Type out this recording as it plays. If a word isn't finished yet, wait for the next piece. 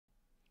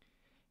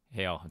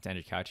Hey all, it's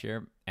Andrew Couch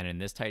here, and in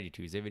this Tidy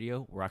Tuesday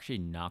video, we're actually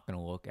not going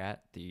to look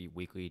at the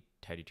weekly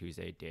Tidy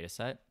Tuesday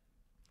dataset,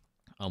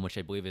 which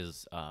I believe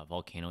is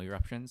volcano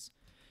eruptions.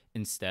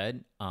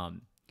 Instead,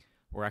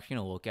 we're actually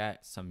going to look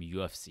at some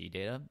UFC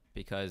data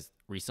because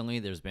recently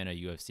there's been a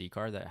UFC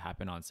card that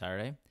happened on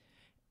Saturday,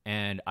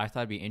 and I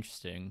thought it'd be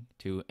interesting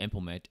to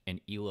implement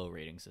an ELO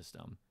rating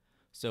system.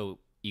 So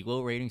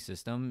ELO rating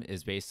system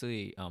is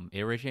basically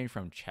it originated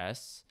from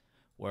chess,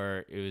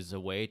 where it was a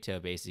way to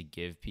basically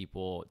give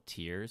people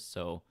tiers.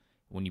 So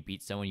when you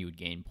beat someone, you would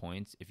gain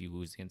points. If you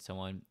lose against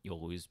someone,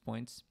 you'll lose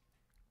points.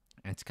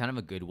 And it's kind of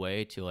a good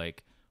way to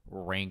like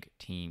rank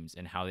teams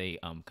and how they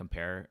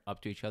compare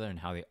up to each other and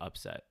how they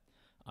upset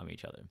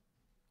each other.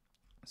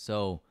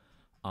 So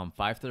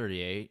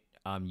 538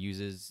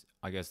 uses,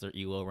 I guess, their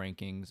ELO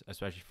rankings,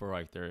 especially for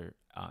like their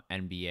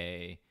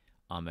NBA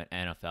and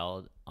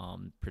NFL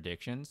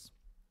predictions.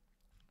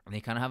 And they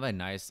kind of have a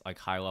nice like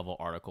high level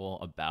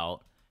article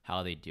about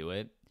how they do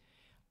it.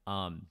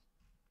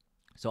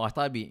 So I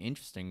thought it'd be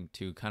interesting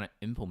to kind of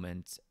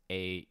implement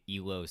a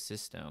ELO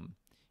system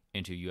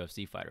into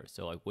UFC fighters.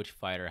 So like which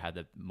fighter had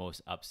the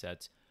most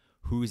upsets,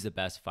 who's the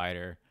best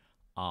fighter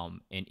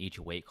in each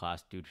weight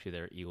class due to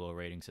their ELO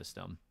rating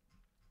system.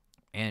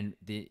 And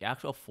the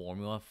actual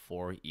formula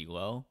for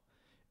ELO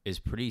is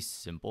pretty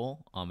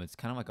simple. It's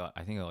kind of like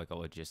I think like a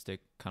logistic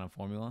kind of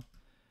formula.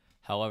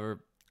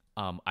 However,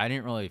 I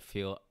didn't really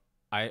feel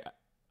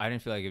I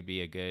didn't feel like it'd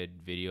be a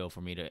good video for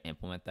me to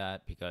implement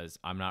that because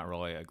I'm not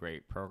really a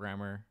great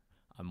programmer.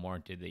 I'm more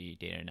into the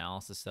data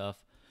analysis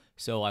stuff.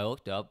 So I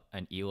looked up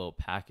an ELO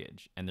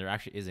package, and there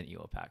actually is an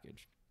ELO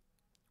package,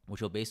 which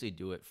will basically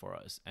do it for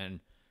us. And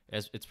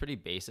it's pretty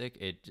basic.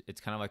 It's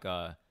kind of like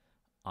a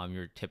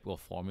your typical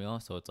formula.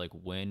 So it's like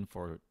win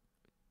for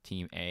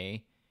team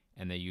A,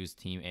 and they use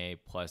team A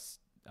plus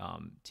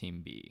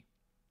team B,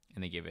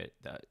 and they give it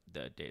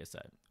the data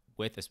set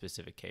with a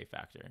specific K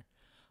factor.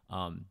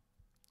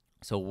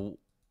 So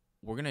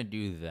we're going to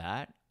do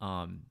that.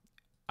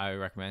 I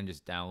recommend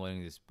just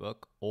downloading this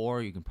book,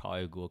 or you can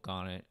probably look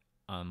on it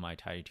on my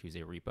Tidy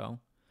Tuesday repo.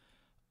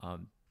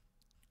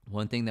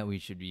 One thing that we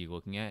should be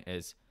looking at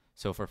is,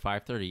 so for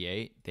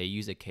 538, they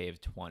use a K of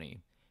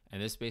 20.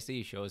 And this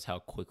basically shows how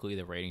quickly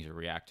the ratings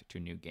react to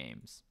new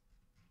games.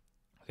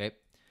 Okay,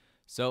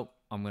 so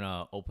I'm going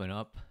to open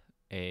up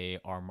a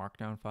R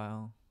Markdown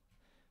file.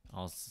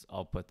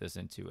 I'll put this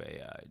into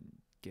a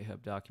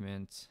GitHub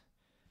document.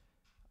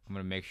 I'm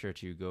going to make sure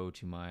to go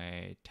to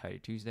my Tidy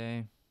Tuesday.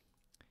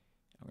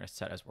 I'm going to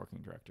set as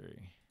working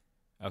directory.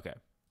 Okay.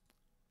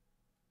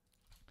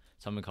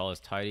 So I'm going to call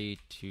this Tidy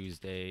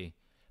Tuesday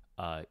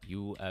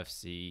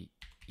UFC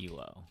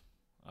ELO.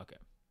 Okay.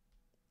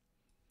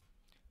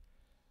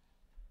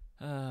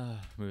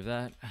 Remove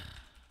that.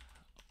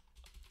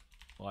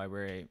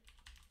 Library,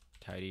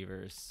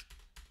 tidyverse.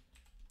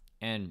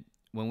 And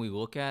when we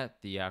look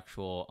at the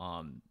actual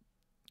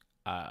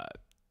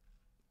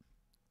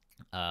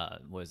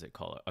what is it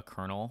called? A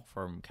kernel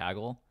from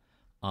Kaggle.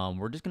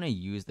 We're just gonna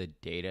use the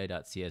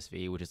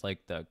data.csv, which is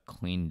like the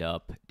cleaned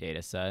up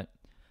data set.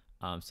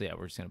 So yeah,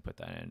 we're just gonna put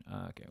that in.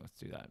 Okay, let's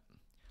do that.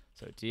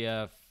 So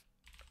df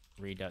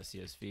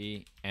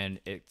read.csv, and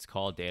it's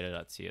called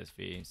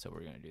data.csv. So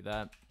we're gonna do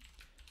that.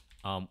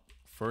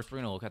 First, we're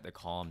gonna look at the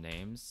column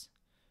names,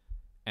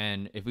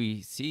 and if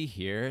we see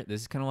here,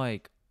 this is kind of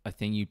like a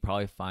thing you'd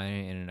probably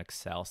find in an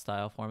Excel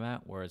style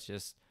format where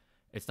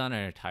it's not in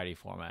a tidy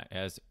format.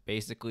 It's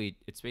basically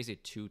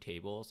two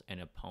tables,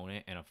 an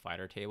opponent and a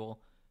fighter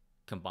table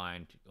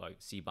combined, like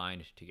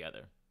C-bind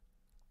together.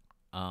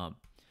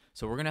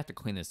 So we're gonna have to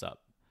clean this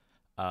up.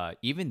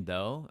 Even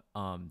though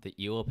the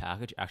ELO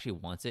package actually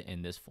wants it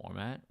in this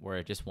format, where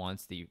it just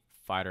wants the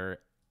fighter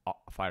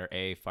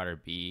A,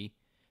 fighter B,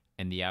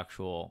 and the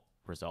actual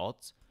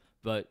results.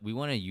 But we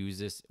want to use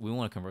this. We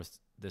want to convert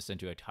this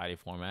into a tidy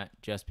format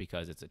just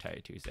because it's a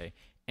Tidy Tuesday,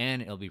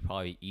 and it'll be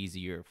probably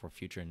easier for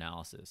future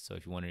analysis. So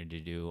if you wanted to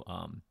do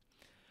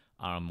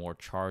more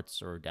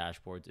charts or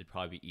dashboards, it'd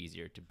probably be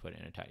easier to put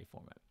in a tidy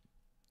format.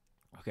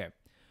 Okay,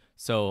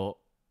 so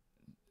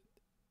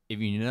if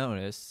you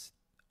notice,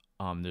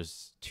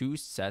 there's two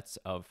sets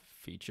of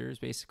features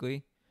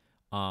basically,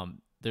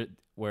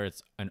 where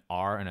it's an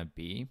R and a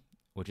B,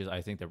 which is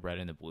I think the red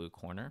and the blue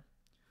corner.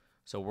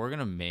 So we're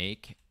gonna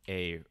make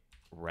a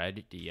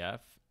red DF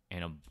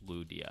and a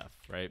blue DF,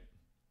 right?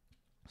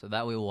 So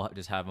that way we'll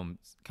just have them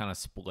kind of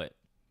split.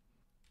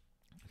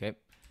 Okay,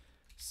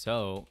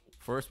 so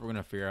first we're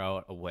gonna figure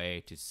out a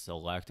way to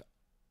select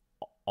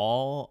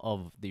all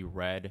of the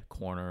red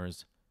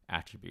corners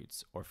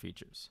attributes or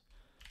features.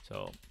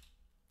 So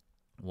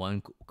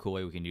one cool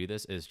way we can do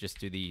this is just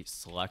do the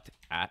select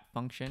at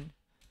function.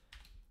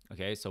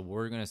 Okay, so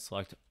we're gonna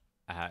select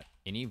at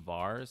any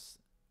vars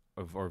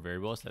or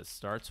variables that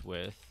starts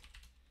with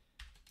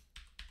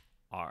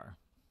R.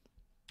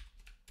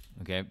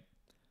 Okay,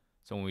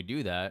 so when we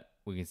do that,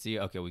 we can see,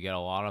 okay, we get a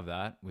lot of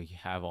that. We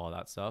have all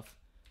that stuff.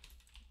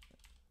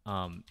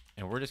 And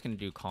we're just going to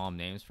do column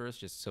names first,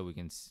 just so we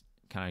can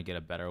kind of get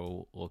a better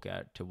look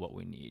at to what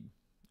we need.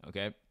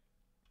 Okay,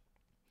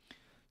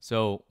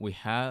 so we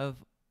have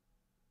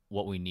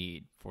what we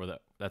need for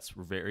that's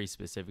very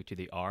specific to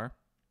the R.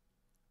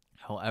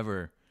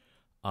 However,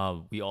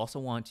 we also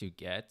want to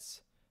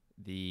get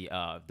the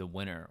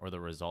winner or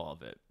the result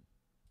of it.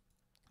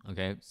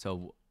 Okay,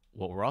 so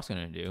what we're also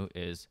going to do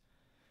is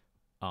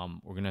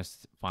we're going to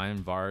find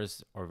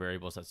vars or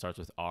variables that starts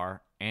with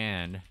R,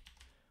 and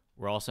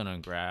we're also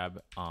going to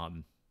grab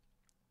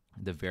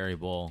the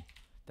variable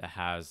that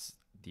has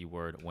the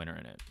word winner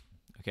in it.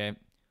 Okay,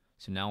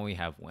 so now we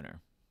have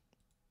winner.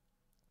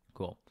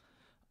 Cool.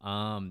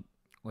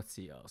 Let's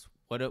see else.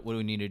 What do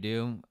we need to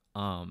do?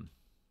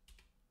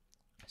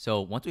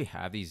 So once we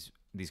have these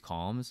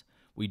columns,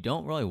 we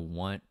don't really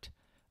want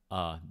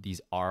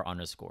these R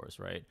underscores,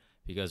 right?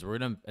 Because we're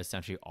gonna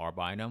essentially R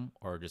bind them,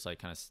 or just like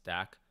kind of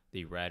stack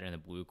the red and the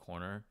blue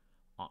corner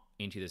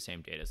into the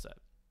same data set.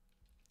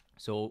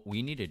 So what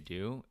we need to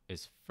do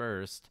is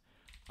first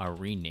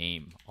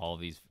rename all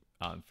these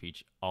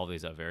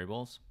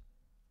variables,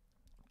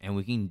 and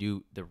we can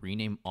do the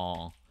rename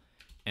all.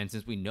 And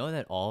since we know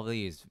that all of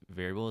these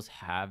variables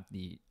have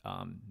the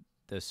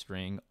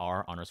string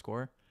R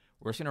underscore,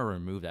 we're just gonna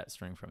remove that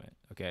string from it.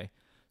 Okay,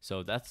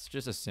 so that's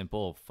just a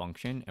simple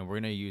function, and we're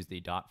gonna use the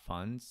dot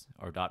funds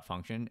or dot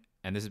function,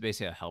 and this is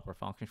basically a helper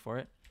function for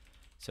it.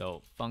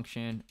 So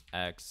function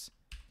x,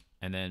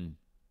 and then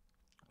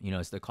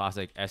it's the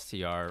classic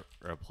str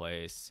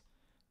replace.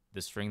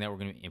 The string that we're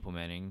gonna be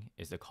implementing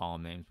is the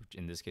column name, which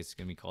in this case is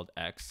gonna be called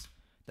x.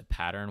 The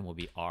pattern will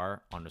be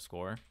R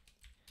underscore,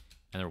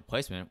 and the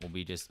replacement will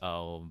be just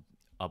a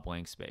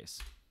blank space.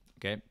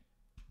 Okay,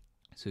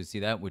 so you see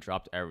that we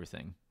dropped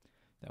everything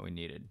that we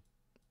needed.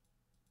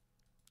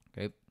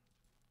 Okay,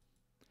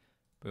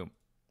 boom.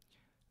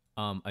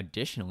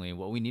 Additionally,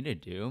 what we need to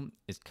do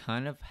is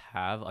kind of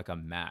have like a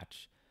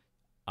match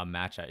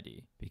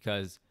ID,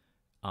 because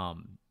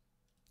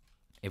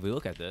if we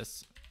look at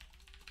this,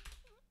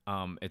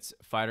 it's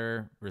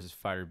fighter versus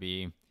fighter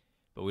B,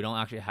 but we don't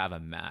actually have a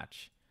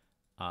match.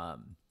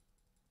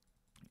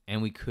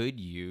 And we could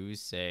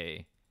use,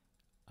 say,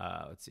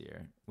 let's see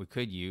here. We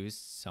could use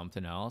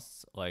something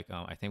else. Like,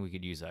 I think we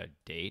could use a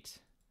date.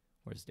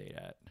 Where's date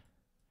at?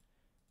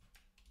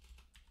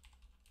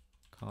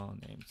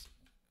 Column names.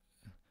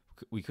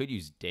 We could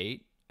use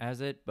date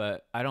as it,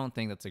 but I don't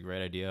think that's a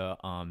great idea.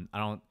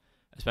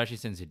 Especially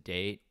since a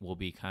date will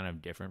be kind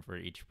of different for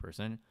each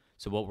person.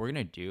 So what we're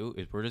gonna do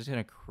is we're just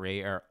gonna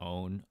create our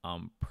own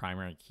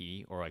primary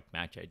key, or like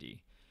match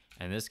ID.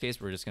 And in this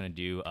case, we're just gonna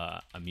do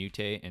a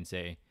mutate and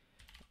say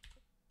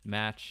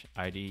match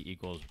ID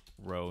equals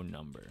row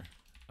number.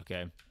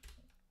 Okay, and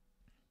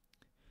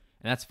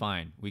that's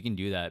fine. We can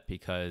do that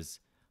because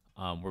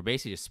we're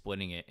basically just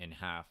splitting it in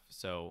half.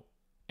 So,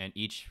 and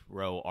each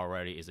row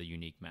already is a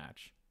unique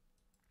match.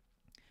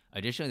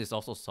 Additionally, this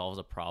also solves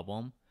a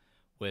problem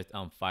with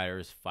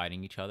fighters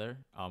fighting each other,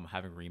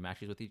 having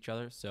rematches with each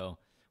other. So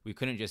we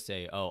couldn't just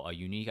say, oh, a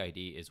unique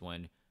ID is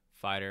when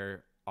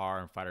fighter R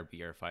and fighter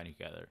B are fighting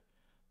together.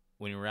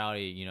 When in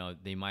reality,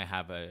 they might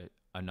have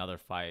another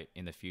fight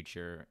in the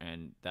future,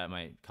 and that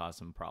might cause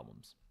some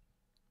problems.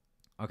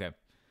 Okay,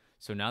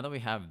 so now that we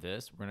have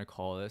this, we're gonna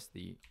call this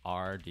the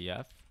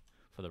RDF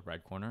for the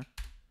red corner,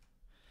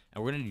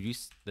 and we're gonna do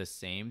the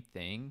same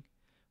thing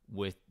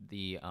with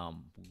the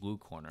blue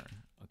corner.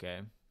 Okay,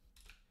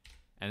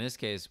 in this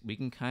case, we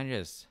can kind of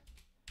just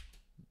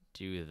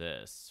do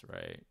this,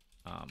 right?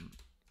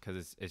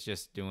 Because it's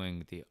just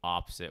doing the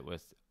opposite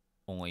with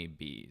only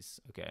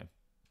B's. Okay,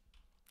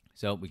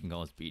 so we can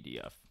call this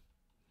BDF.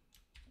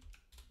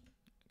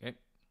 Okay.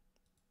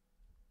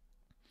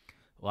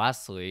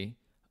 Lastly,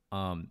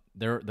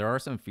 there are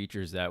some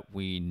features that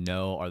we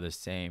know are the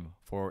same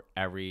for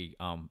every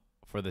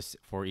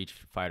for each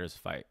fighter's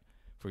fight.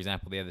 For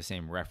example, they have the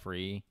same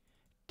referee,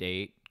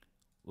 date,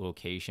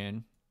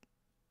 location,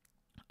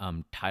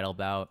 title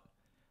bout,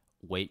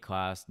 weight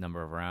class,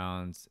 number of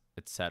rounds,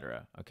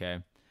 etc.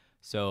 Okay,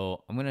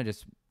 so I'm gonna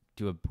just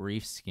do a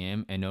brief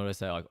skim and notice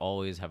that I like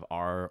always have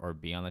R or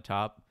B on the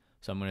top.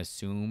 So I'm gonna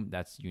assume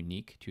that's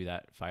unique to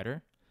that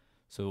fighter.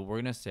 So we're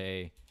gonna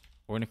say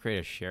we're gonna create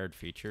a shared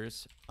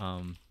features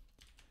kind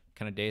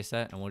of data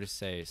set, and we'll just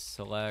say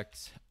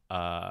select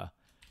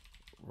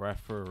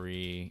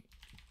referee,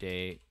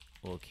 date,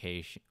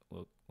 location,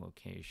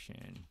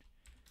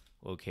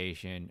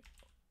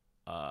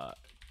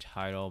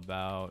 title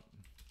bout,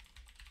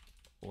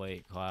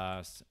 weight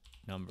class,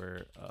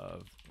 number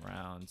of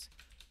rounds.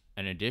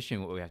 In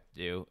addition, what we have to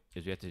do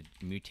is we have to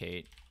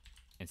mutate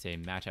and say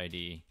match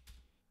ID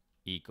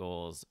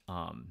equals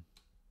a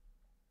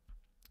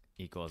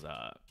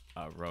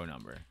row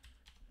number,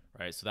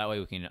 right? So that way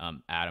we can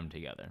add them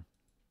together.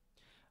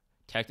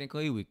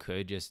 Technically, we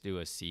could just do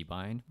a C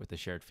bind with the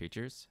shared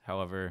features.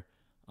 However,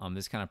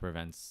 this kind of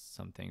prevents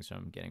some things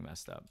from getting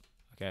messed up.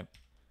 Okay,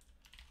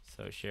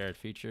 so shared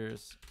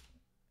features,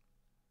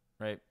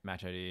 right?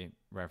 Match ID,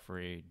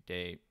 referee,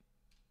 date,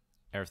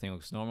 everything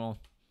looks normal.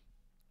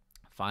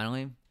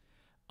 Finally,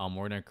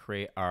 we're gonna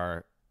create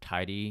our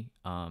tidy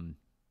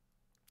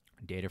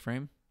data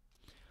frame.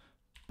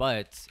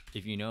 But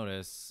if you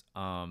notice,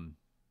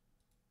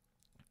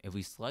 if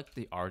we select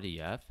the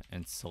RDF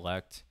and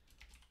select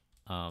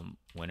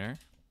winner.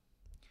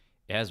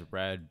 It has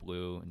red,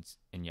 blue,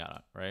 and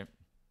yada, right?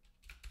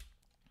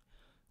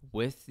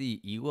 With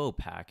the ELO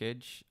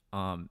package,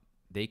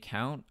 they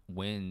count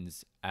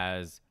wins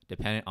as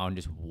dependent on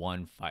just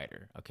one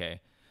fighter.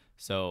 Okay,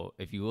 so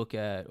if you look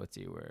at, let's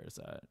see, where is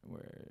that?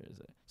 Where is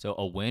it? So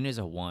a win is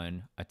a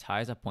 1, a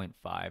tie is a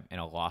 0.5,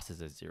 and a loss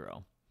is a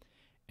 0.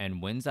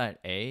 And wins at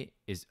A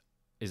is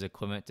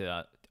equivalent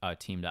to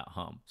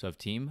team.home. So if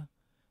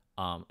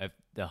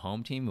the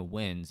home team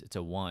wins, it's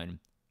a 1.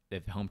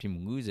 If the home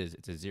team loses,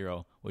 it's a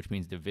 0, which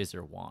means the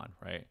visitor won,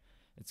 right?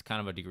 It's kind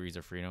of a degrees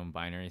of freedom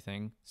binary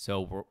thing.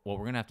 So what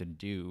we're gonna have to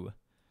do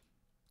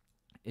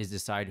is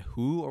decide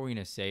who are we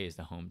gonna say is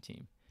the home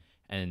team.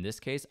 And in this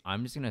case,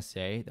 I'm just gonna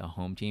say the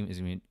home team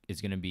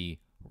is gonna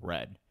be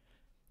red.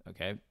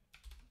 Okay.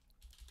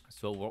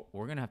 So what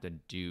we're gonna have to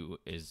do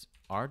is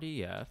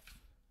RDF.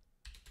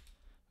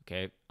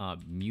 Okay,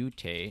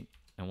 mutate,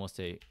 and we'll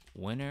say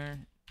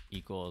winner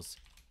equals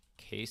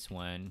case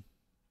when.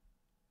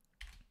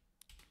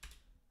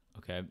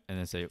 Okay, and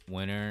then say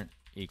winner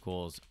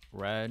equals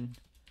red.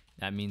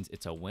 That means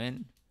it's a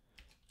win.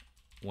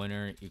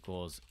 Winner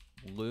equals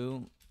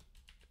blue.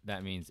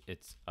 That means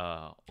it's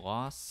a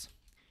loss.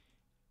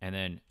 And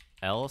then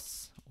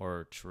else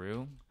or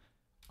true,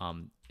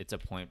 it's a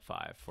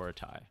 0.5 for a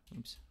tie.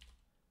 Oops,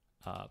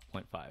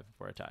 0.5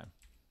 for a tie.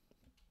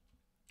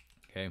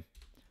 Okay,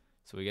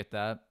 so we get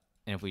that.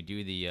 And if we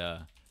do the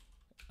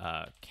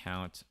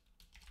count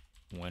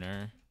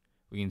winner,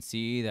 we can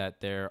see that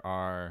there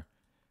are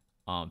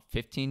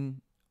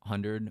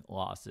 1,500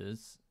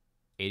 losses,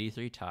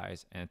 83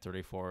 ties, and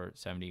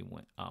 3,470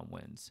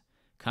 wins.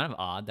 Kind of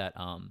odd that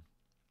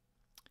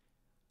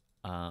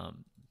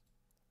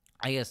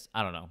I guess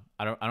I don't know.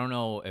 I don't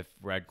know if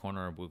red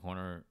corner or blue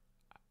corner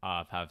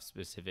have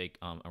specific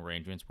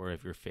arrangements where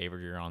if you're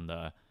favored, you're on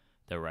the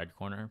red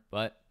corner,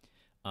 but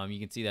you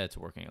can see that it's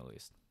working at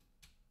least.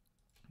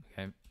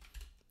 Okay.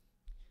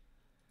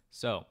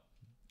 So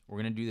we're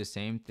gonna do the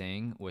same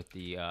thing with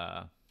the.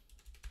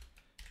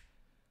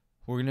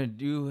 We're gonna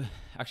do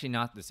actually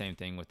not the same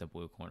thing with the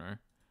blue corner,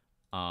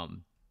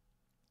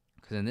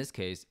 because in this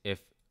case, if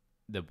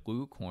the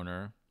blue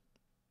corner,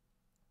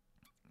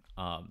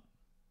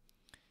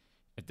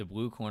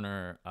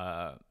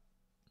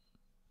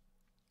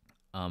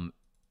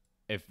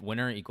 if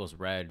winner equals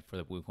red for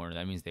the blue corner,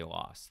 that means they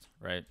lost,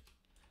 right?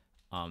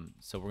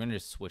 So we're gonna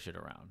just switch it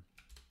around.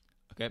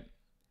 Okay,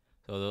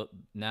 so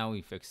now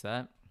we fix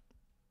that.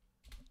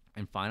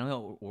 And finally,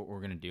 what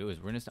we're going to do is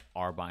we're going to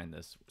R-bind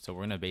this. So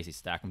we're going to basically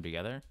stack them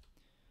together.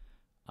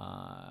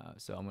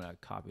 So I'm going to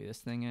copy this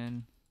thing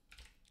in.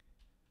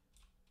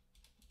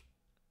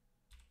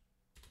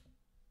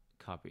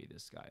 Copy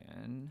this guy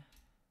in.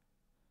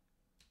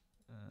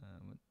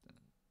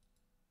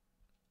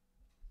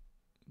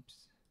 Oops.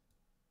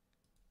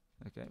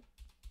 Okay.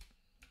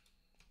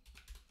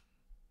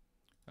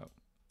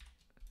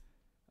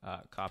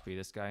 Copy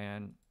this guy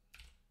in.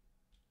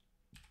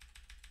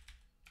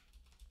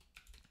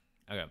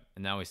 Okay,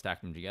 and now we stack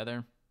them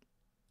together.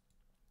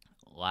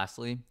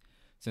 Lastly,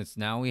 since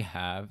now we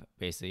have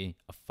basically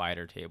a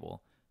fighter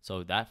table,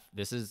 so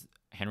this is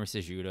Henry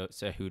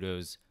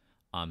Cejudo's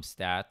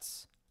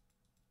stats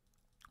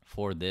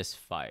for this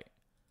fight.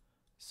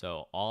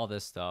 So all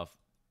this stuff,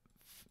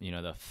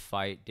 the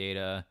fight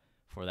data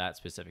for that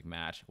specific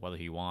match, whether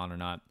he won or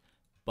not.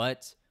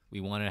 But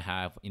we want to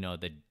have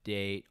the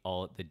date,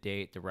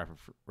 the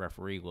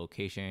referee,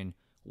 location,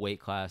 weight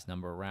class,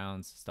 number of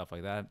rounds, stuff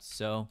like that.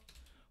 So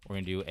we're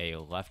going to do a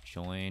left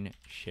join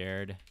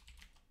shared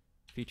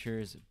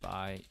features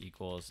by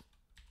equals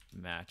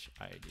match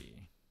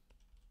ID.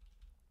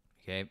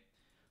 Okay,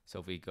 so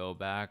if we go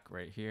back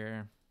right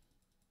here,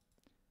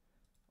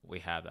 we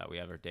have that. We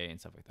have our date and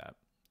stuff like that.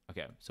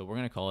 Okay, so we're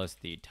going to call this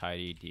the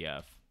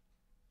TidyDF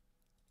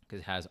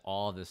because it has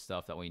all of this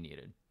stuff that we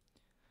needed.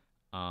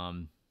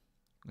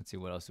 Let's see,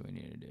 what else do we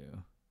need to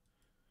do?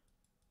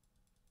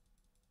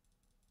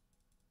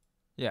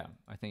 Yeah,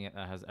 I think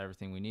that has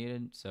everything we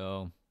needed.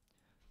 So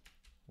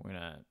we're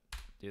gonna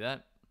do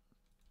that.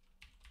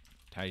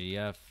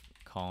 TidyDF,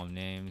 column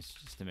names,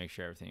 just to make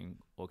sure everything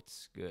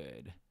looks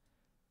good.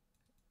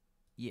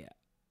 Yeah,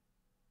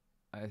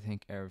 I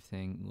think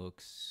everything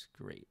looks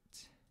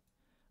great.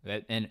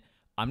 Okay, and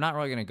I'm not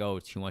really gonna go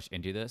too much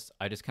into this.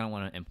 I just kind of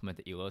want to implement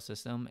the ELO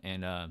system,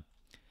 and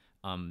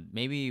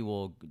maybe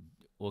we'll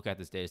look at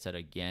this data set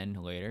again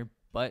later.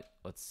 But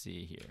let's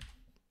see here.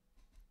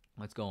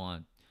 Let's go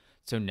on.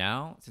 So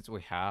now, since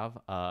we have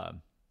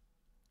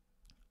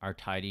our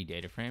tidy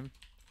data frame,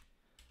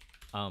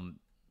 tidy.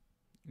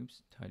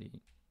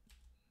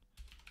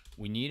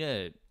 We need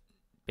to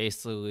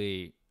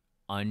basically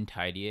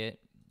untidy it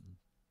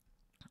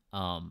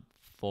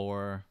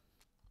for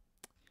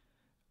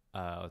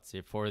let's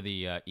see, for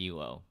the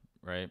ELO,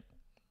 right?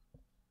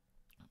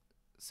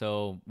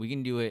 So we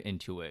can do it in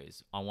two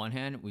ways. On one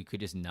hand, we could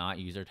just not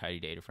use our tidy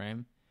data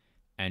frame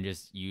and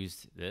just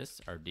use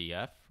this, our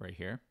DF right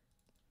here.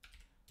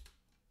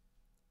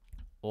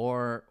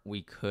 Or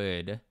we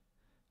could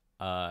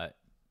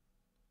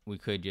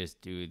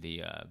just do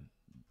the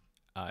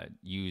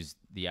use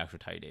the actual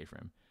tidy data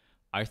frame.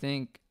 I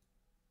think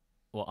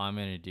what I'm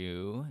going to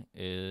do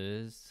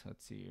is,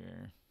 let's see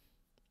here.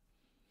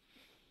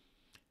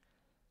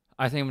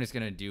 I think I'm just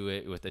going to do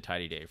it with the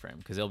tidy data frame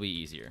because it'll be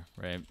easier,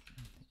 right?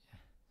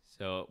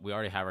 So we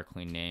already have our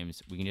clean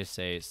names. We can just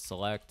say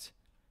select.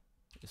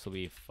 This will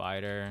be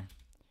fighter,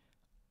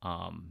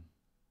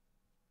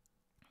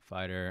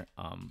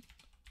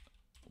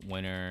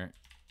 winner,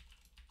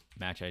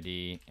 match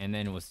ID, and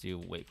then we'll do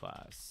weight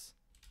class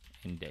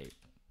and date,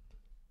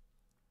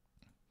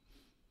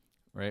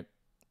 right?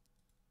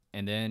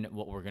 And then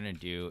what we're gonna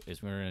do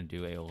is we're gonna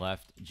do a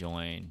left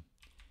join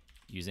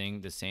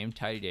using the same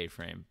tidy data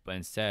frame, but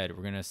instead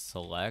we're gonna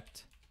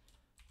select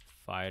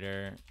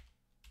fighter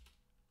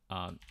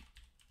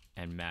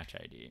and match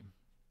ID,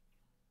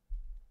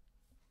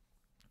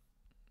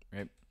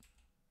 right?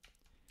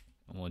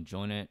 And we'll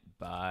join it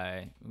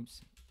by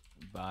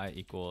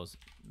equals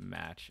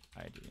match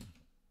ID.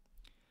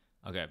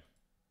 Okay,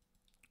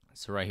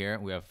 so right here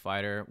we have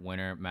fighter,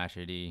 winner, match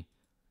ID,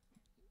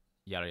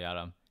 yada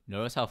yada.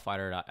 Notice how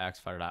fighter.x,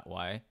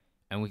 fighter.y,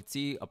 and we can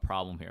see a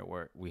problem here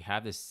where we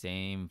have the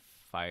same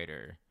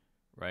fighter,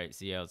 right?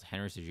 See how it's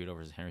Henry Cejudo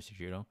versus Henry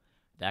Cejudo?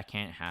 That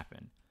can't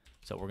happen.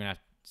 So what we're gonna have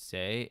to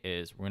say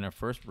is we're gonna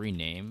first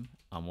rename.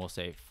 We'll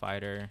say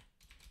fighter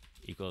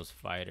equals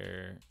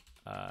fighter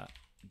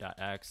dot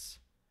x,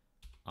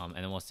 and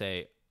then we'll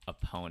say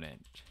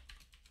opponent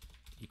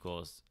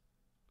equals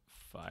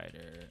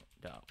fighter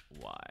dot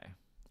y,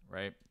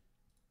 right?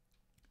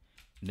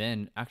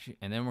 And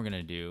then we're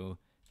gonna do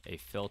a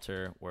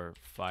filter where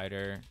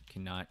fighter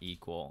cannot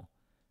equal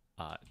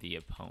the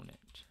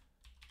opponent.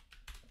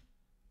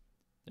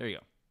 There you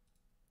go.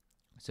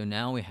 So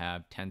now we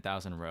have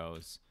 10,000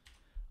 rows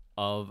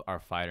of our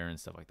fighter and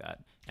stuff like that.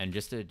 And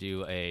just to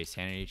do a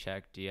sanity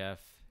check, df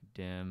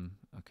dim.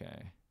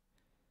 Okay.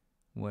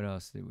 What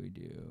else did we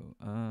do?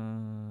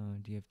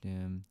 Df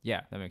dim.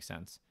 Yeah, that makes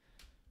sense.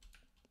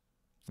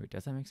 Wait,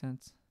 does that make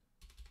sense?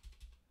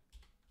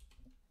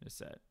 Just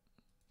set.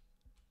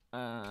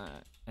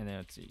 And then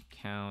let's see,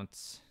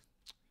 counts.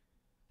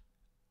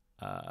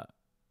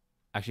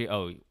 Actually,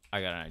 oh,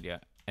 I got an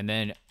idea. And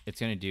then it's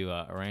gonna do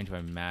arrange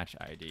by match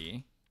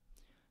ID.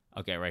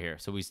 Okay, right here.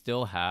 So we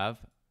still have.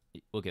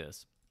 Look at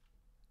this.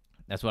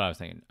 That's what I was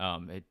thinking.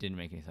 It didn't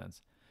make any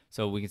sense.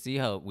 So we can see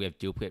how we have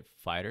duplicate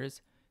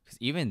fighters because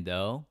even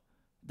though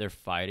they're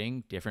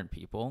fighting different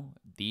people,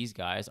 these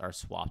guys are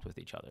swapped with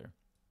each other.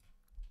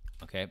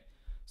 Okay.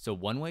 So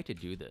one way to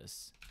do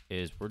this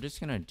is we're just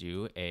gonna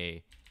do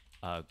a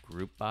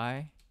group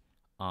by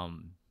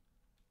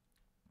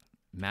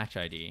match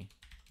ID,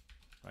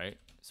 right?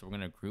 So we're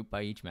gonna group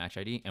by each match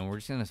ID, and we're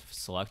just gonna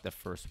select the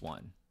first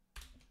one.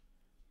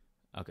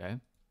 Okay,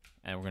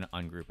 and we're gonna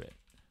ungroup it.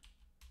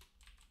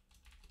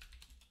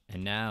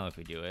 And now if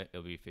we do it,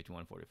 it'll be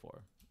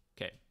 5144.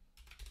 Okay.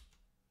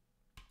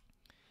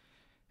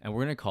 And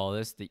we're gonna call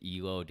this the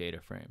ELO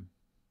data frame.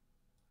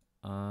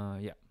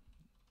 Yeah,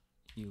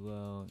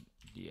 ELO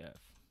df.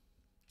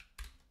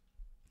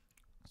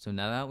 So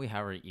now that we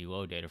have our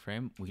ELO data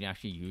frame, we can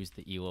actually use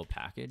the ELO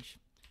package.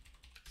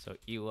 So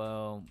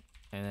ELO,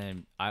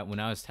 and then when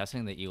I was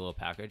testing the ELO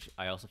package,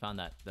 I also found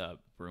that the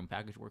broom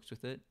package works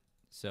with it.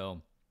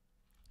 So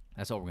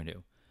that's what we're gonna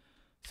do.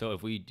 So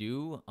if we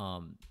do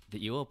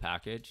the ELO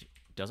package,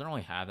 doesn't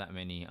really have that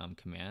many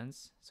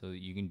commands, so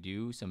you can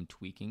do some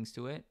tweakings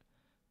to it,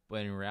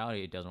 but in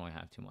reality, it doesn't really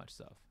have too much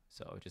stuff.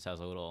 So it just has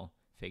a little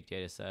fake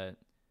data set,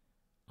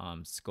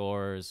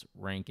 scores,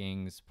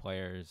 rankings,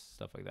 players,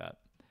 stuff like that.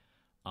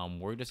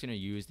 We're just gonna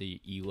use the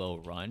ELO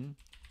run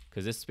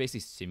because this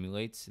basically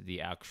simulates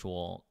the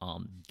actual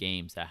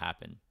games that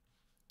happen.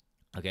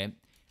 Okay,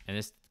 in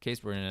this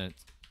case, we're gonna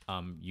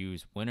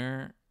use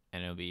winner,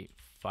 and it'll be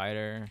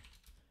fighter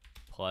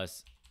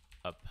plus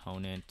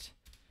opponent,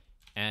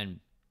 and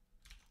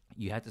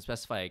you have to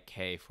specify a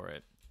K for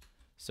it.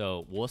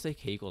 So we'll say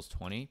K equals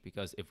 20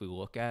 because if we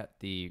look at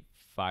the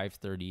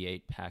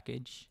 538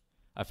 package,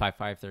 a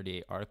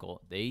 538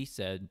 article, they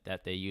said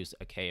that they use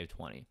a K of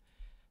 20.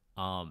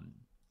 And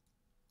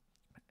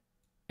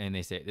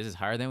they say this is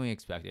higher than we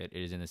expected.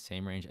 It is in the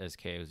same range as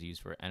K was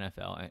used for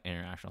NFL and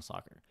international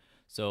soccer.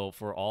 So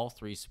for all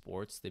three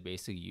sports, they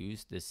basically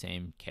use the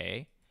same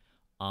K.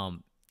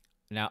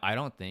 Now I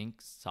don't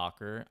think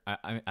soccer.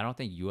 I don't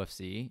think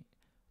UFC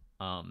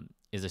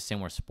is a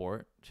similar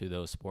sport to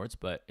those sports,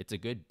 but it's a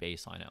good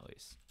baseline at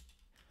least.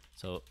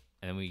 So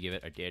and then we give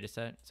it a data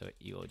set. So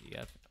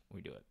ELODF,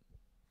 we do it.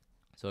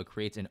 So it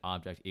creates an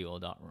object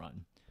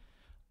elo.run,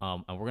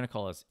 and we're gonna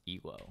call this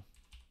elo.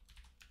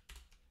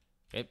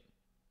 Okay.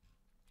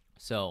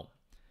 So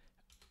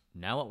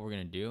now what we're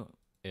gonna do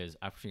is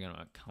actually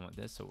gonna comment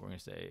this. So we're gonna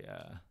say,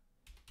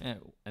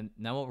 and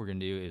now what we're gonna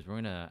do is we're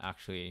gonna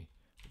actually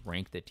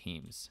rank the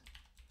teams.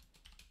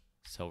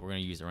 So we're gonna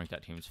use the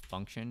rank.teams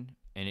function,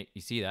 and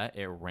you see that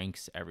it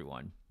ranks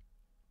everyone.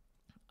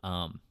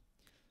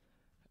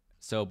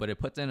 So but it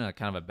puts in a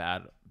kind of a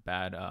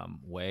bad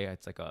way.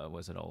 It's like a,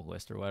 was it a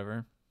list or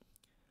whatever?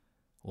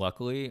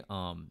 Luckily,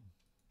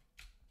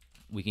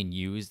 we can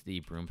use the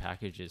broom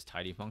package's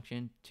tidy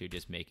function to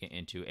just make it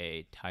into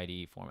a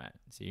tidy format.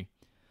 See,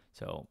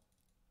 so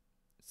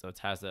it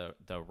has the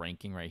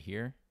ranking right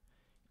here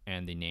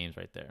and the names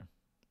right there.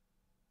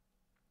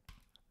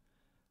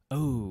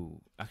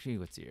 Oh, actually,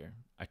 let's see here.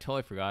 I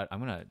totally forgot. I'm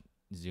gonna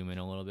zoom in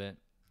a little bit.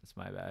 That's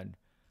my bad.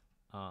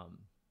 I'm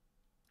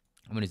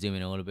gonna zoom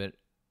in a little bit.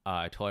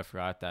 I totally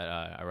forgot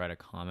that I read a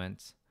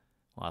comment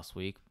last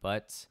week,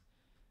 but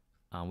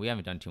we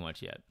haven't done too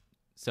much yet.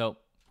 So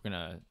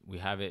we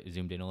have it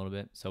zoomed in a little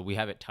bit. So we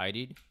have it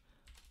tidied.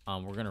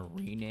 We're gonna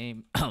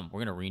rename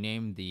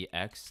the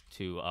X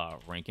to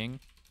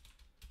ranking.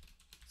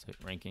 So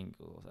ranking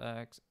equals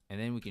X, and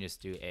then we can just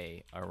do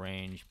a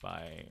arrange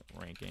by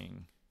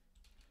ranking.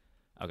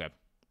 Okay.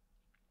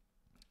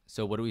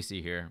 So what do we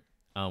see here?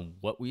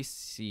 What we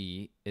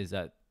see is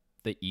that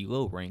the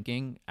ELO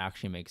ranking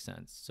actually makes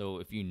sense. So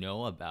if you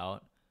know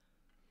about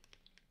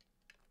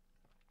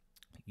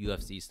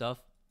UFC stuff,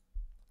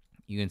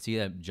 you can see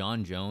that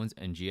John Jones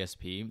and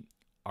GSP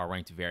are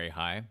ranked very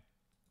high,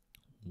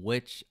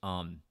 which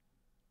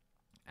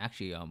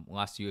actually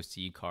last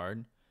UFC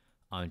card,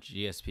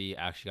 GSP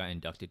actually got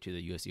inducted to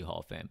the UFC Hall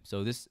of Fame.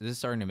 So this is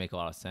starting to make a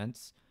lot of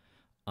sense.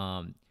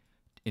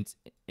 It's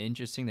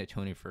interesting that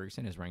Tony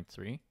Ferguson is ranked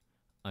 3.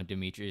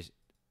 Demetrius,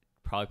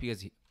 probably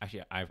because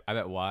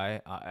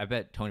I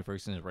bet Tony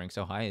Ferguson is ranked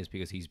so high is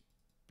because he's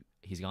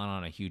gone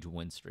on a huge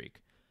win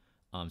streak.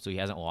 So he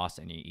hasn't lost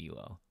any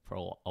ELO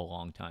for a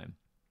long time.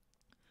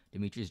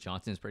 Demetrius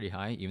Johnson is pretty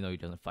high, even though he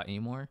doesn't fight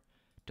anymore.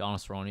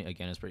 Donald Cerrone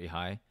again is pretty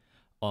high.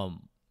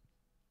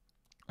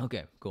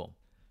 Okay, cool.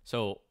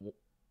 So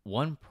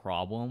one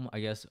problem, I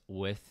guess,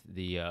 with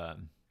the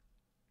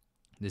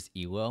this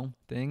ELO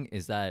thing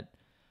is that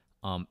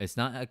it's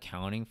not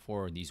accounting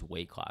for these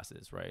weight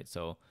classes, right?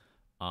 So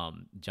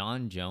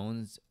John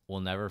Jones will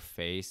never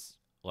face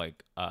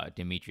like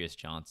Demetrius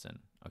Johnson.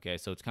 Okay,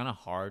 so it's kind of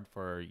hard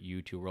for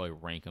you to really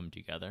rank them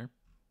together.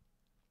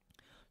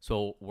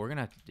 So what we're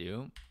gonna have to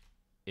do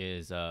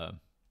is we're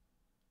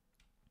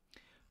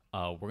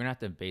gonna have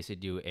to basically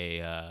do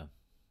a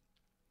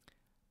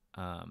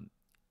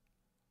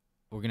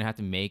we're gonna have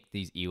to make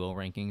these ELO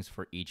rankings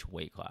for each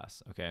weight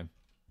class. Okay,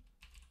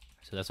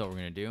 so that's what we're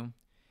gonna do.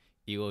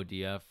 ELO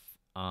DF.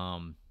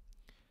 I'm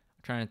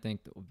trying to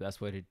think the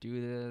best way to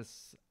do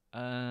this.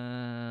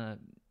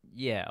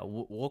 Yeah,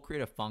 we'll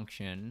create a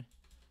function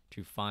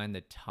to find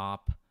the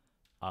top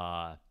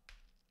to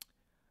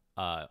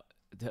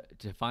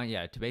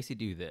basically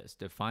do this,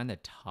 to find the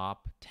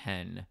top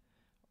 10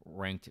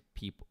 ranked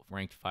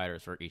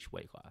fighters for each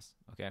weight class.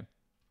 Okay,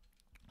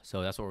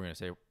 so that's what we're gonna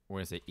say. We're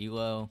gonna say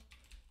ELO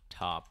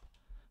top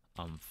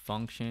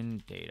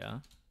function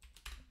data,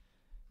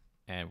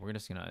 and we're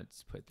just gonna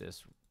put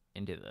this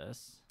into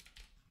this.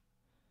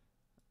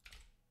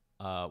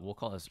 We'll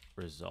call this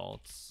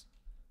results.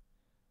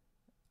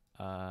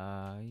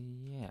 Yeah.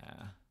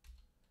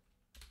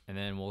 And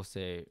then we'll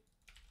say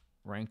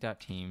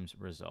rank.teams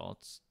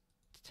results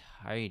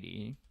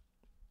tidy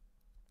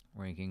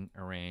ranking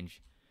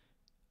arrange.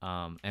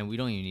 And we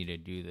don't even need to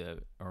do the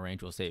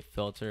arrange. We'll say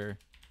filter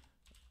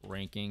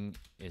ranking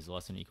is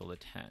less than or equal to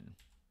 10.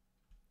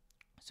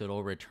 So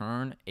it'll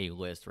return a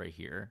list right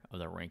here of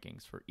the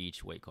rankings for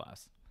each weight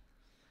class.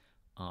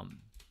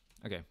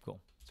 Okay,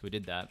 cool. So we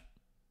did that.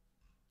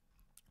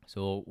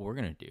 So what we're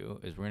going to do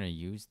is we're going to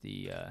use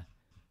the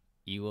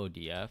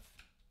ELODF.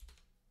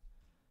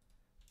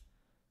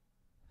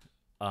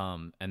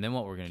 And then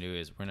what we're going to do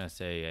is we're going to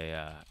say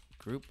a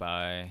group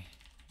by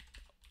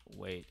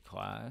weight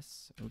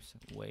class.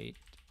 Weight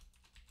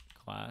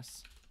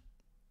class.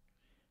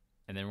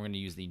 And then we're going to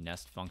use the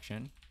nest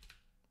function.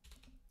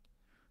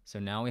 So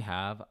now we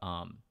have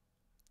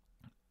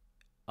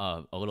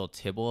a little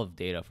table of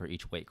data for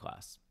each weight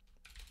class.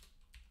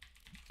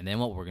 And then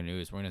what we're going to do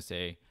is we're going to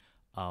say,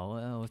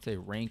 well, let's say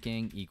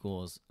ranking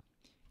equals,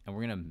 and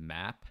we're going to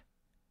map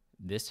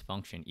this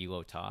function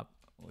ELO top.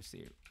 Let's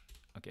see.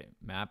 Okay,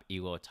 map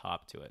ELO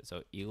top to it.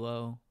 So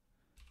ELO,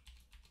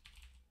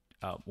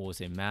 we'll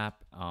say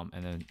map,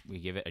 and then we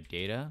give it a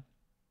data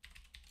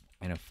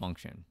and a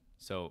function.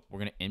 So we're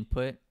going to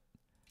input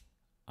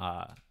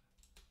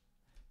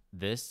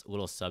this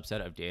little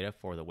subset of data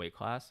for the weight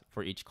class,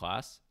 for each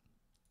class,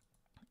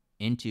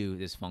 into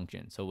this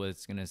function. So what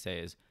it's going to say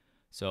is,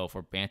 so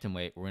for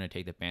bantamweight, we're going to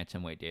take the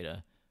bantamweight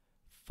data,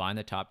 find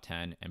the top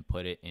 10, and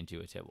put it into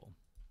a table.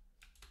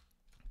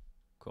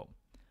 Cool.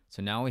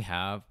 So now we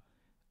have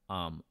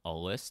a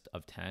list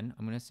of 10,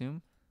 I'm going to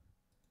assume.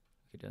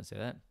 It doesn't say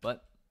that,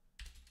 but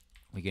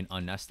we can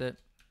unnest it.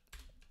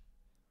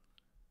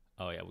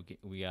 Oh, yeah,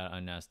 we got to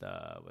unnest,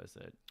 what is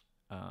it?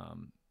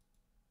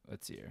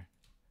 Let's see here.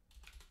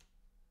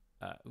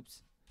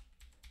 Oops.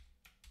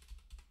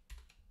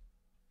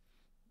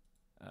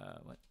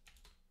 What?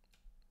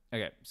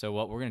 Okay, so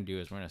what we're going to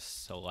do is we're going to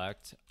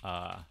select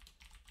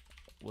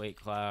weight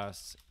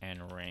class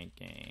and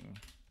ranking.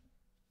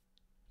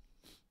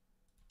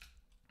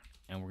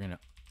 And we're going to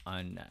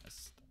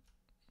unnest.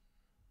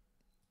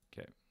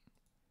 Okay.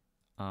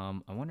 I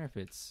wonder if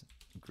it's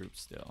group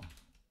still.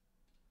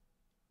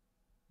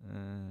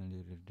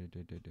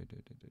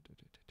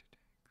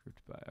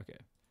 Grouped by, okay.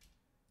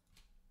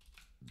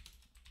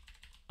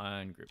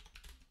 Ungroup.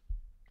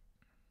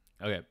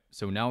 Okay,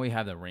 so now we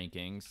have the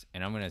rankings,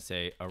 and I'm gonna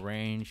say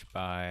arrange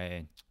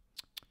by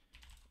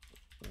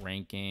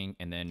ranking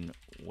and then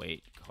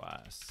weight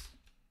class.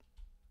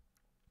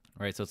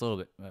 All right, so it's a little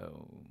bit,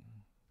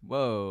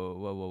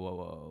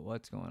 whoa,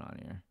 what's going on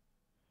here?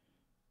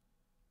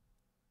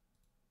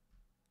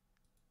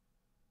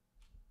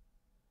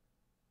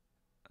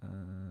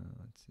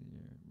 Let's see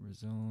here,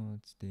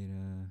 results,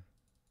 data.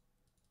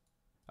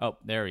 Oh,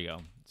 there we go.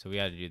 So we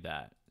had to do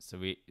that. So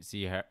we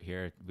see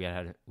here we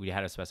had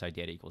to specify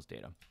data equals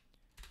data.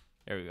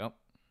 There we go.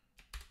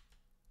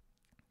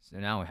 So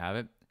now we have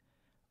it,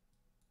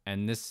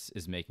 and this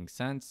is making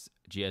sense.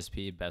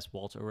 GSP best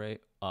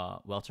welterweight,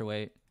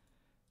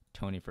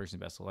 Tony Ferguson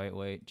best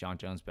lightweight, John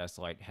Jones best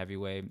light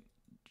heavyweight,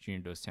 Junior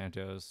Dos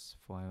Santos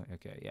flyweight.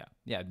 Okay,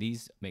 yeah,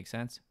 these make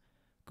sense.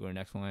 Go to the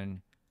next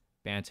one.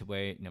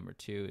 Bantamweight number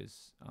 2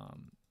 is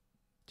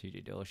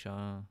TJ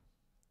Dillashaw.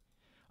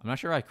 I'm not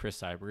sure why Chris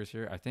Cyborg is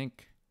here. I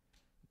think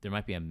there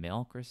might be a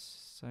male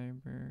Chris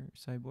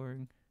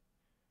Cyborg.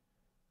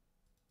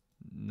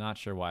 Not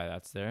sure why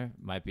that's there.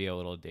 Might be a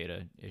little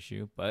data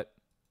issue, but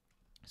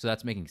so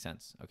that's making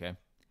sense. Okay.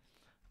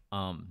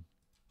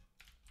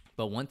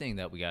 But one thing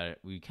that we kind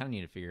of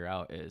need to figure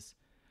out is,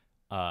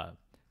 how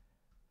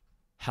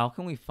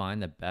can we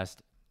find the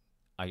best,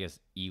 I guess,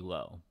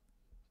 ELO,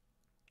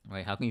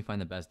 right? How can we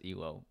find the best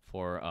ELO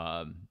for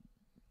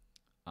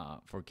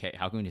K?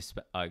 How can we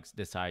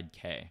decide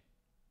K?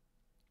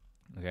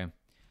 Okay,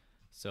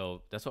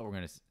 so that's what we're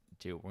gonna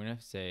do. We're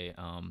gonna say,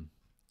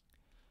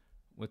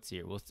 let's see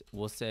here.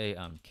 We'll say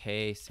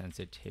K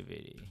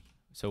sensitivity.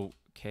 So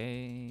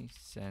K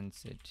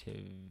sensitive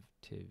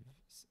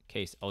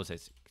case. I'll say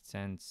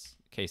sense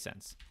K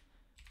sense.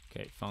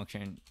 Okay,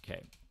 function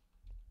K.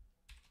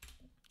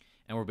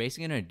 And we're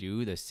basically gonna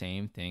do the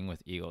same thing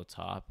with ego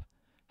top.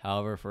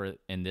 However,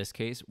 in this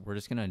case, we're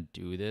just gonna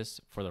do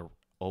this for the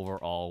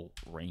overall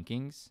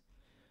rankings.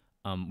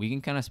 We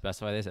can kind of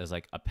specify this as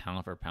like a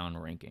pound for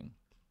pound ranking.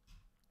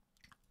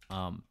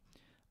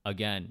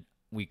 Again,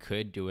 we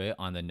could do it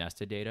on the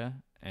nested data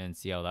and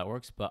see how that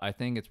works, but I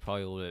think it's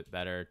probably a little bit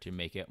better to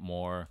make it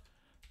more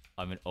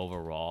of an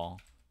overall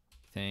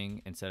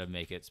thing instead of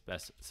make it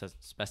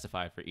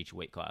specified for each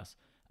weight class.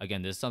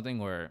 Again, this is something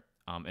where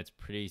I think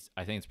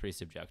it's pretty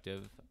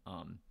subjective,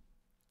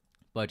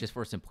 but just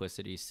for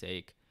simplicity's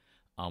sake,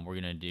 we're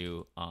gonna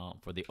do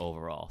for the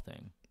overall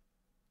thing,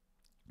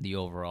 the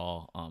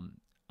overall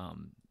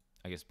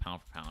I guess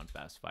pound for pound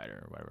best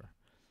fighter or whatever.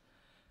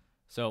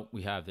 So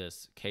we have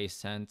this K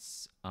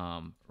sense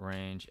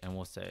range, and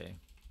we'll say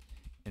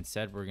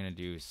instead we're gonna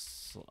do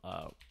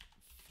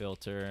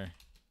filter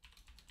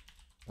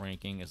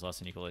ranking is less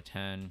than or equal to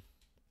 10.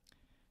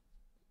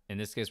 In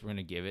this case, we're going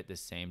to give it the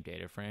same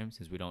data frame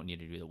since we don't need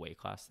to do the weight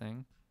class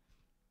thing.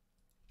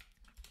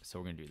 So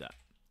we're going to do that.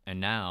 And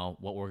now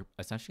what we're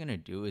essentially going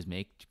to do is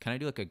kind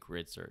of do like a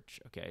grid search.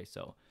 Okay,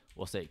 so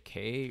we'll say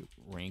K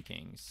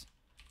rankings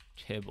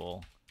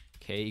tibble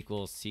K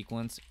equals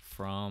sequence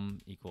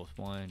from equals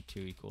 1, 2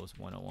 equals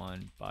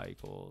 101, by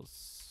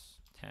equals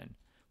 10.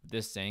 What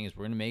this saying is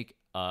we're going to make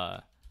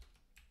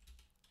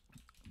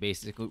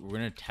basically we're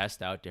going to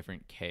test out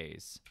different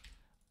Ks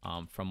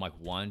from like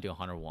 1 to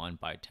 101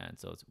 by 10.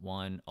 So it's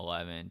 1,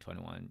 11,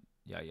 21,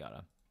 yada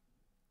yada.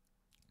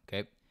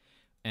 Okay.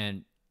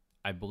 And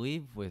I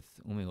believe let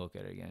me look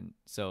at it again.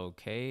 So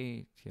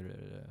K,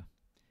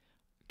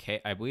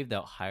 I believe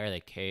the higher the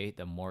K,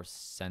 the more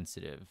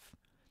sensitive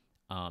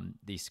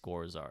these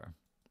scores are.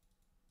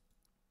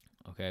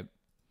 Okay.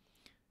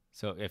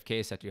 So if K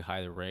is set too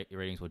high, the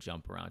ratings will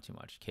jump around too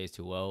much. K is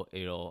too low,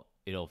 it'll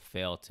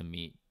fail to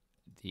meet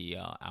the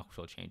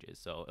actual changes.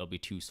 So it'll be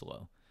too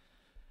slow.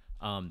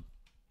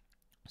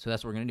 So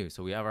that's what we're gonna do.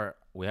 So we have our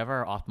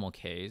optimal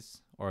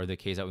Ks, or the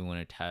Ks that we want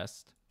to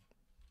test.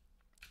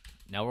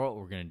 Now what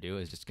we're gonna do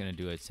is just gonna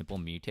do a simple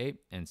mutate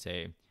and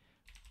say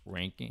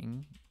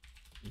ranking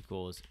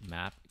equals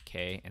map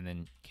K and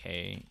then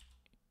K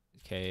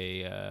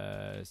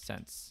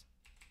sense.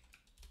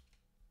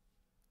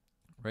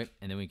 Right,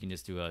 and then we can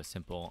just do a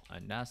simple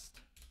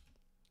nest.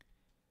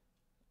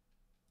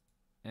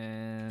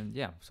 And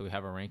yeah, so we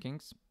have our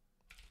rankings.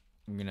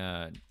 I'm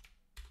gonna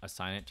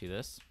assign it to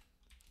this.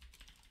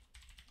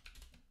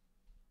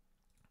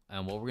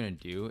 And what we're gonna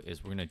do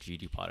is we're gonna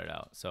gdplot it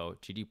out. So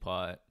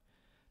gdplot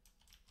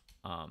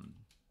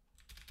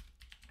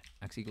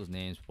x equals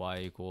names, y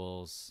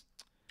equals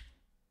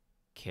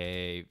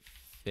k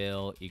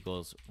fill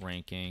equals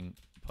ranking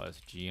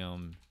plus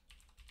geom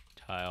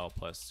tile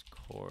plus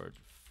chord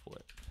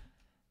flip.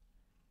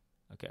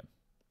 Okay.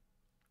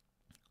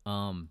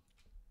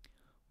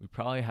 We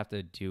probably have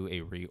to do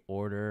a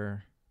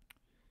reorder.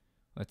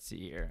 Let's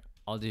see here.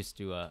 I'll just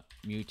do a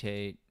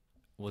mutate.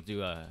 We'll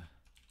do a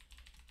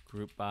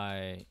group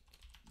by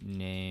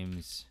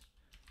names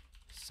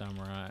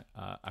summarize,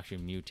 actually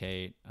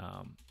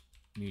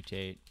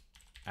mutate,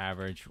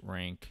 average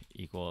rank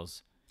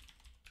equals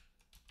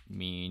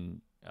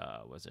mean,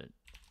 was it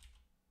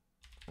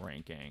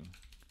ranking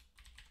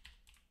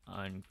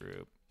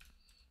ungroup,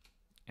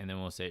 and then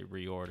we'll say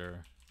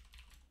reorder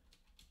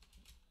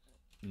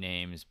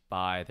names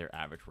by their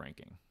average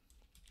ranking.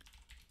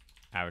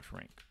 Average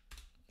rank.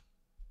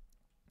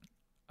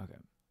 Okay.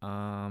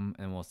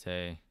 And we'll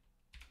say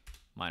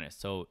minus.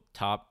 So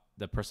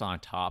the person on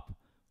top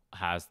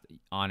has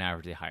on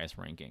average the highest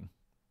ranking.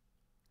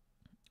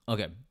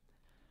 Okay.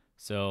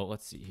 So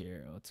let's see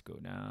here. Let's go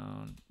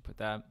down. Put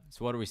that.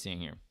 So what are we seeing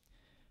here?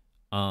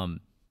 So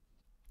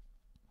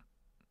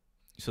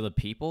the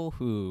people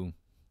who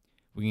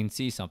we can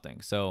see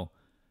something. So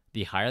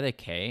the higher the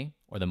K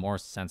or the more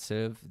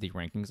sensitive the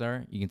rankings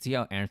are, you can see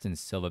how Anderson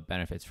Silva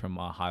benefits from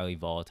a highly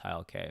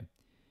volatile K.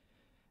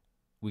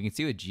 We can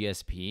see with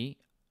GSP,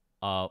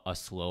 a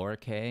slower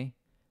K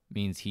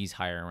means he's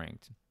higher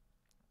ranked.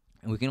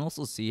 And we can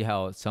also see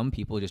how some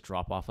people just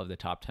drop off of the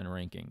top 10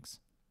 rankings.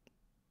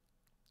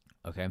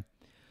 Okay.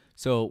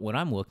 So when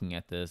I'm looking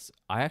at this,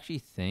 I actually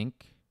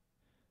think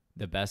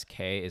the best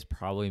K is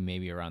probably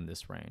maybe around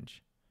this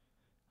range.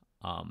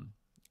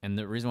 And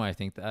the reason why I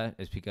think that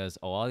is because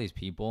a lot of these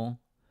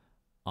people,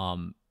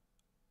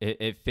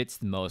 it fits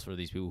the most for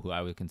these people who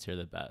I would consider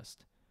the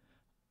best.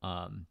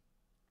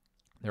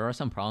 There are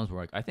some problems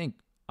where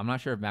I'm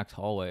not sure if Max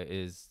Holloway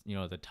is,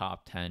 the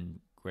top 10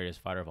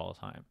 greatest fighter of all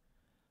time,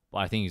 but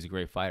I think he's a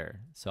great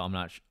fighter. So I'm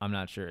not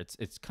sure.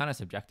 It's kind of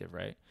subjective,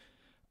 right?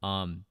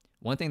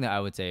 One thing that I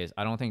would say is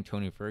I don't think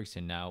Tony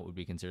Ferguson now would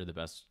be considered the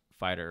best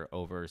fighter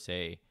over,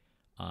 say,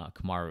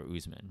 Kamaru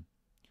Usman.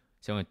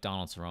 Same with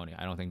Donald Cerrone.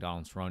 I don't think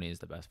Donald Cerrone is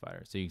the best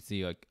fighter. So you can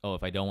see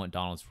if I don't want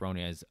Donald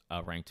Cerrone as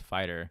a ranked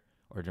fighter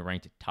or to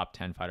ranked top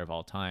 10 fighter of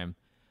all time,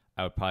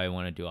 I would probably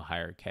want to do a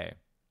higher K,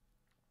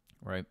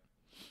 right?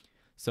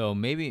 So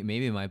maybe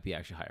it might be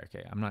actually higher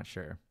K. I'm not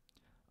sure.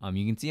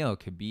 You can see how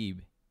Khabib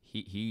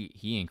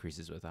he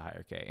increases with a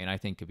higher K, and I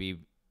think Khabib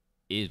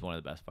is one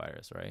of the best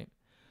fighters, right?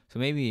 So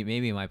maybe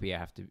it might be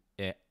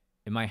it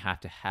might have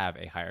to have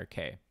a higher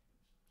K.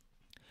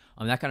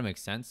 That kind of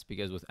makes sense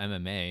because with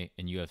MMA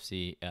and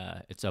UFC,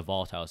 it's a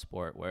volatile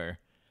sport where,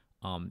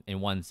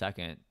 in 1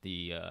 second,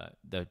 the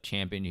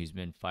champion who's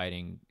been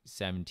fighting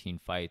 17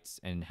 fights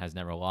and has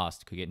never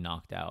lost could get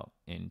knocked out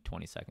in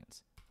 20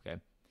 seconds.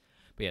 Okay,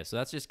 but yeah, so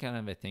that's just kind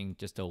of a thing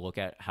just to look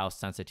at how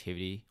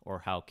sensitivity or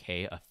how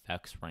K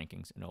affects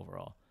rankings and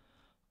overall.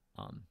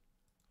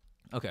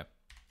 Okay,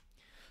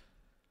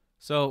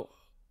 so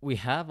we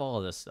have all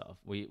of this stuff.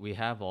 We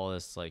have all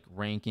this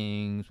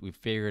rankings. We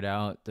figured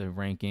out the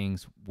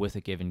rankings with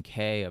a given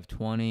K of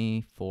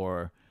 20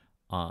 for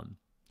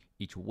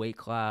each weight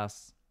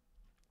class.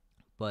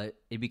 But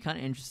it'd be kind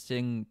of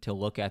interesting to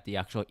look at the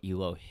actual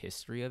ELO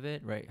history of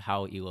it, right?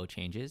 How ELO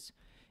changes.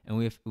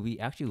 And we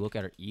actually look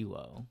at our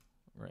ELO,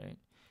 right?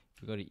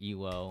 If we go to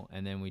ELO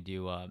and then we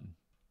do look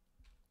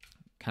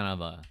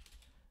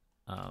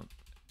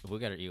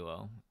at our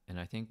ELO, and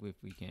I think I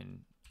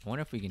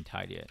wonder if we can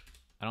tidy it.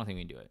 I don't think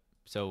we can do it.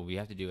 So we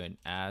have to do an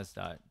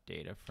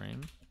as.data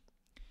frame.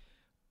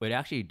 But it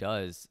actually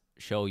does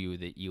show you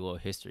the ELO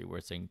history where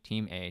it's saying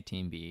team A,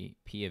 team B,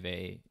 P of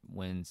A,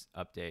 wins,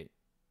 update.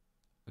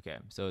 Okay,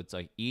 so it's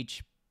like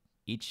each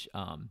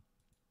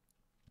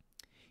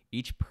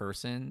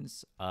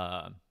person's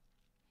ELO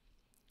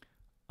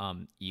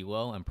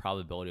and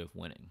probability of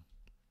winning.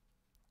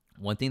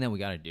 One thing that we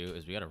got to do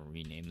is we got to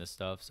rename this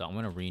stuff. So I'm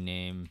going to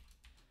rename.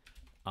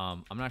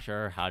 I'm not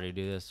sure how to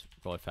do this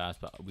really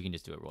fast, but we can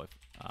just do it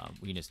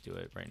we can just do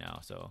it right now.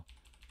 So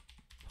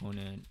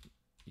opponent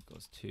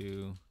equals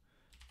 2,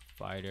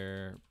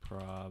 fighter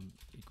prob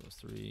equals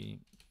 3,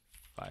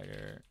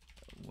 fighter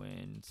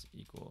wins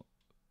equal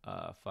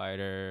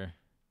fighter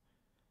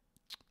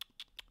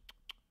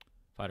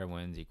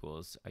wins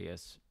equals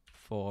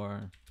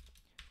 4,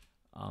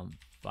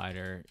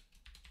 fighter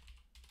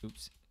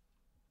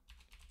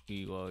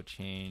ELO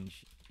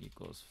change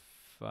equals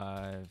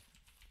 5,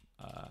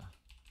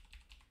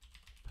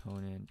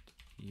 opponent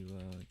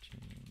ELO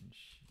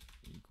change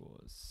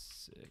equals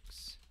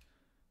 6,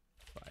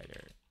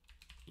 fighter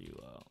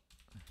ELO,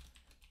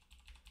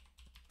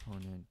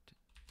 opponent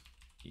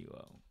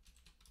ELO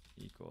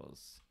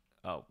equals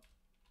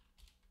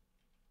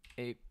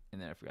 8,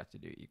 and then I forgot to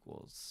do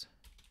equals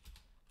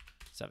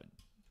 7.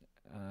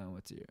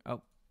 What's here?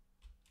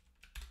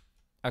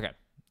 Okay,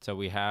 so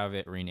we have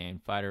it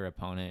renamed fighter,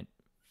 opponent,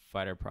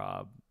 fighter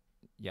prob,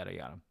 yada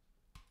yada.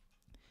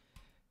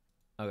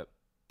 Okay.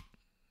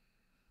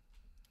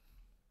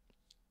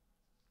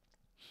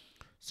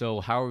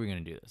 So how are we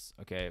going to do this?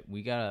 Okay,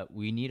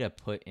 we need to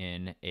put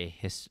in a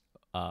let's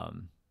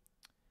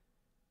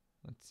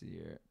see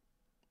here.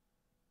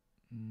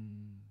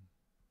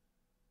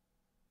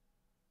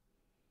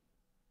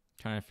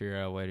 Trying to figure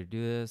out a way to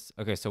do this.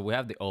 Okay, so we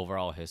have the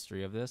overall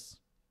history of this.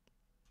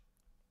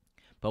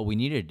 But what we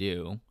need to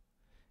do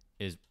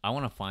is I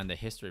want to find the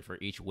history for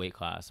each weight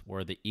class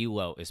where the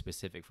ELO is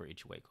specific for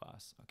each weight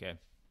class, okay?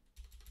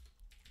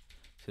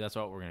 So that's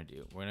what we're going to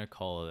do. We're going to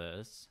call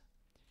this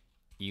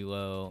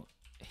ELO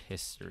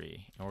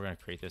history, and we're going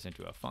to create this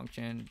into a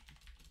function,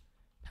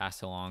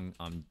 pass along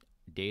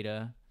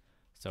data.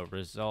 So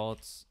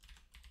results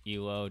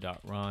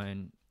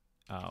elo.run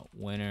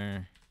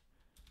winner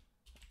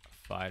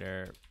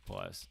fighter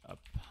plus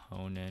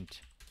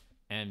opponent,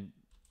 and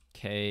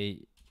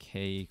k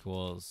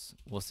equals,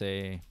 we'll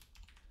say,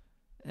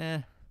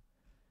 now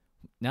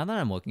that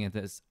I'm looking at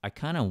this, I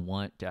kind of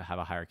want to have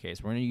a higher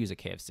case. We're going to use a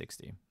k of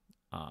 60.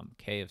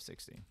 K of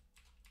 60.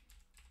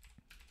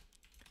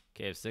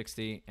 K of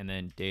 60, and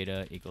then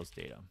data equals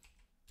data.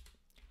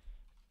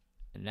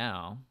 And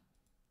now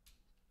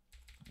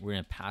we're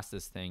going to pass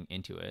this thing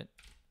into it.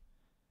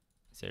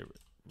 Say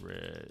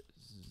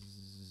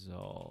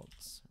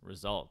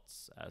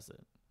results as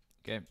it.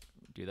 Okay,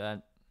 do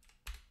that.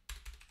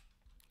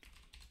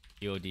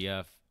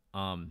 EODF.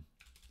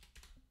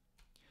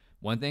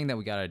 One thing that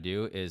we got to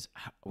do is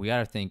we got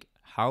to think,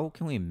 how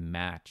can we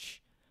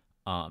match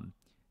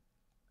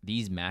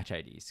these match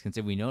IDs? Because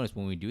if we notice,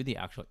 when we do the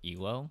actual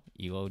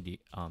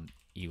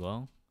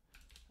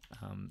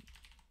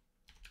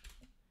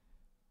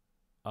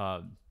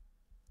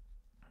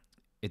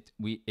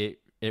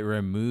it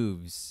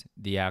removes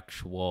the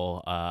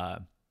actual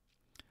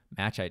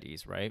match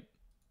IDs, right?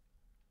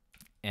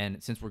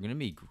 And since we're going to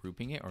be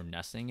grouping it or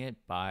nesting it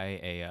by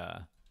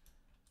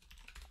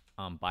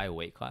a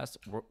weight class,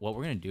 what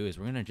we're going to do is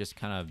we're going to just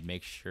kind of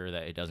make sure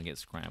that it doesn't get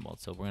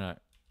scrambled. So we're going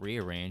to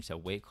rearrange the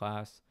weight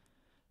class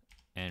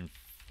and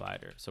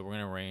fighter. So we're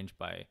going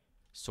to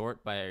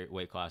sort by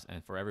weight class,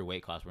 and for every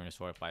weight class, we're going to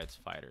sort by its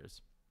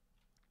fighters.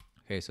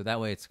 Okay, so that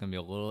way it's going to be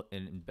a little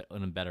in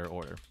a better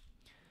order.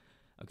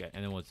 Okay,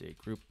 and then we'll see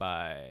group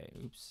by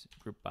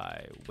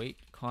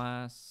weight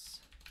class,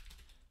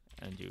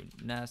 and do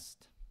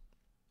nest,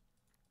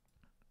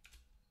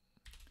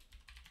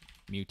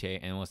 mutate,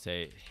 and we'll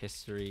say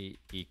history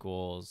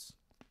equals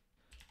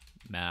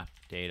map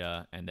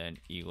data, and then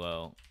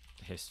elo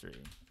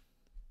history,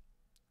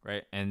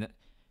 right? And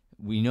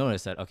we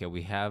notice that, okay,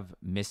 we have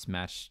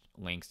mismatched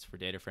links for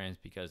data frames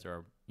because there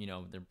are,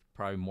 they're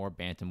probably more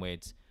bantam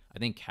weights. I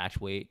think catch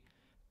weight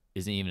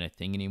isn't even a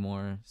thing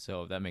anymore,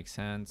 so that makes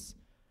sense.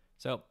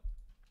 So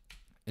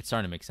it's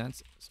starting to make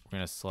sense. So we're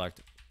going to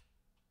select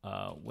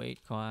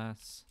weight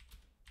class,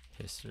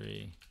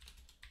 history,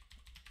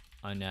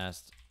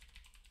 unnest,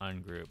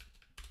 ungroup.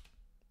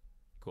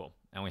 Cool.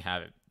 And we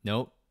have it.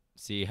 Note,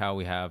 see how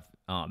we have,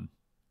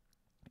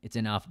 it's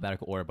in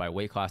alphabetical order by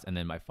weight class and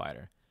then by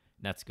fighter.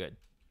 And that's good.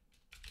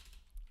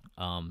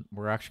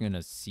 We're actually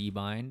going to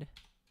cbind.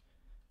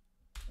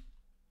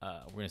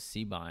 We're going to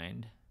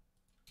cbind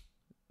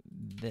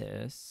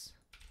this.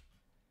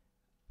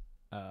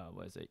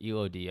 What is it?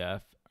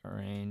 ELODF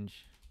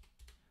arrange.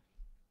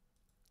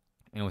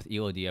 And with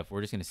ELODF,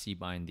 we're just going to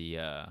cbind the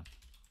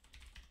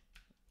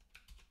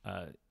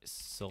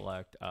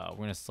select. We're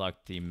going to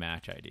select the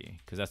match ID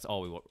because that's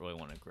all we really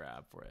want to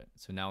grab for it.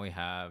 So now we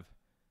have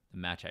the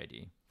match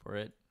ID for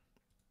it.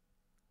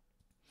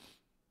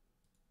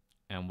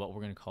 And what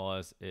we're going to call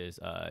this is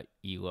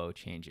elo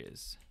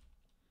changes.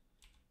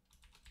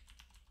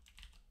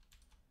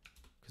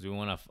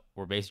 Because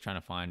we're basically trying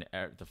to find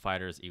the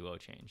fighter's elo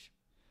change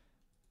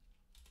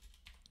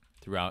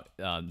throughout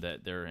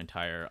their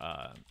entire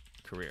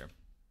career.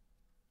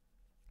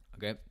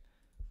 Okay.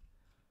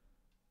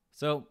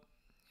 So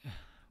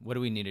what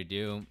do we need to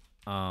do?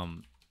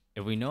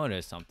 If we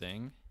notice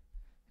something,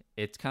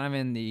 it's kind of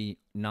in the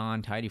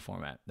non-tidy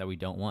format that we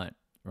don't want,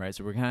 right?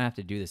 So we're going to have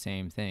to do the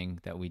same thing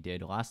that we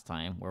did last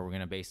time, where we're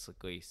going to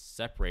basically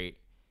separate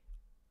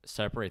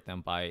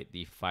them by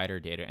the fighter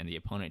data and the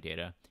opponent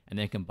data, and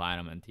then combine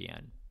them at the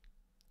end.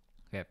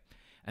 Okay.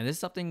 And this is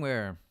something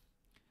where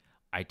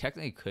I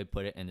technically could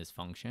put it in this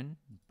function,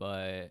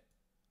 but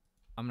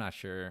I'm not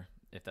sure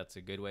if that's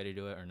a good way to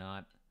do it or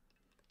not.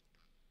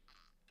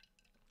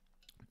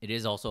 It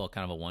is also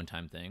kind of a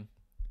one-time thing,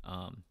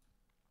 but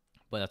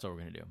that's what we're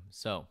going to do.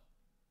 So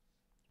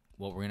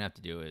what we're going to have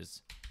to do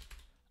is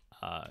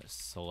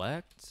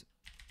select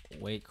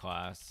weight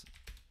class,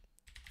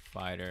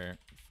 fighter,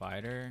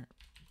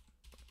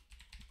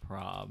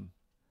 prob,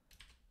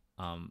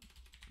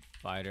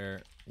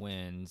 fighter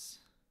wins,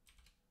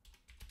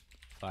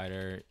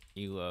 fighter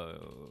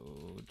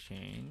elo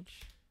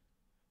change,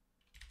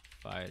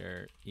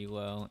 fighter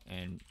elo,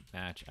 and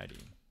match ID.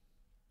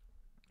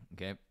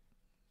 Okay,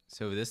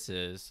 so this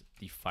is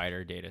the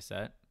fighter data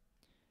set.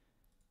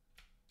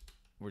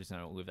 We're just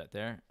going to leave that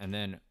there. And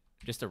then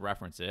just to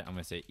reference it, I'm going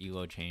to say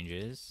elo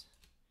changes,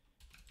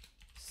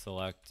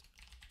 select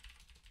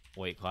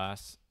weight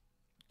class,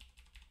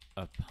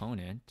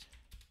 opponent,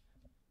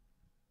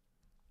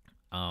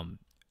 and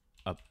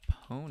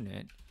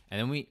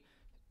then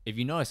if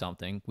you notice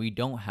something, we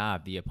don't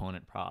have the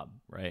opponent prob,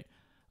 right?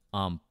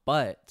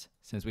 But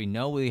since we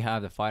know we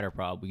have the fighter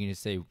prob, we can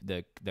just say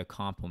the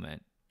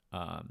complement,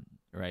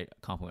 right?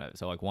 Complement.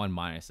 So like 1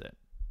 minus it.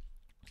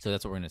 So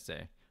that's what we're going to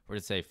say. We're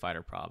going to say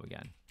fighter prob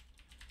again.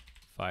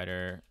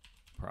 Fighter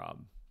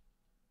prob.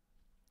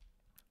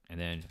 And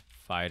then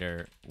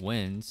fighter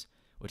wins,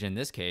 which in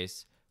this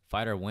case,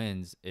 fighter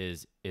wins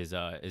isn't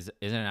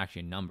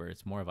actually a number.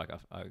 It's more of like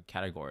a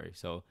category.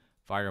 So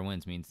fighter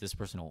wins means this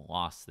person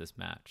lost this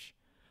match.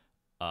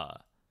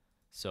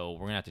 So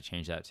we're gonna have to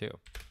change that too.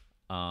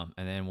 And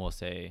then we'll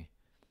say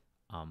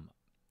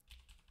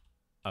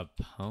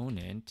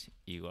opponent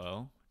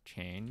elo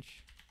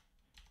change,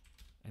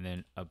 and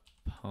then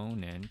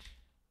opponent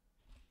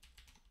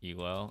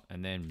elo,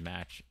 and then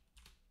match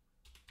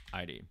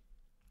ID.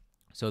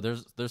 So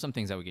there's some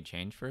things that we can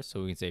change first.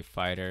 So we can say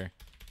fighter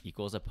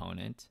equals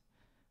opponent,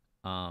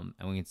 and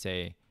we can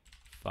say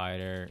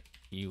fighter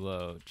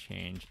elo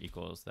change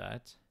equals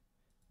that,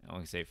 and we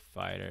can say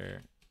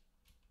fighter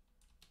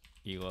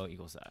elo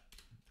equals that.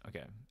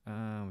 Okay,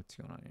 what's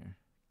going on here?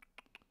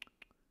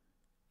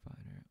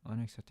 Fighter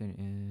unaccepted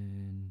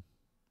in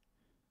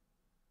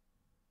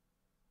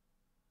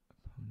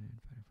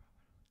opponent fighter.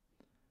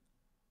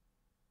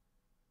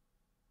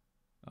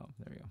 Oh,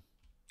 there we go.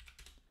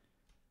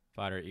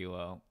 Fighter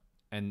elo,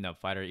 and no,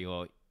 fighter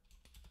elo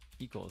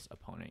equals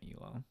opponent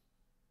elo.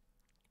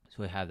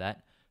 So we have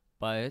that,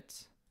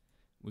 but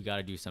we got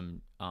to do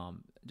some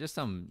just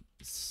some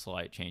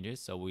slight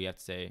changes. So we have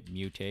to say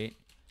mutate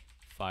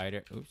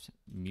fighter,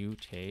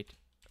 mutate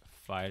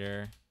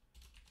fighter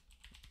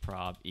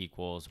prob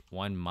equals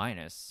 1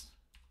 minus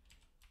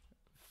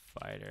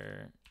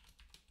fighter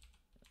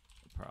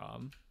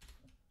prob.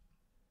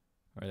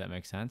 Or that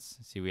makes sense.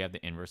 See, we have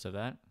the inverse of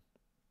that.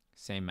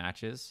 Same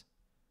matches.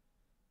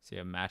 So you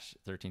have match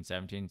 13,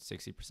 17,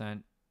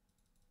 60%,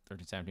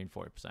 13, 17,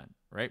 40%,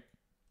 right?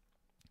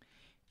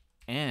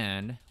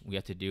 And we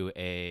have to do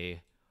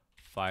a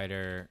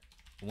fighter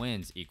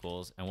wins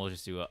equals, and we'll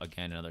just do,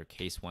 again, another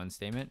case one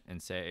statement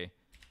and say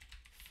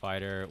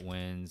fighter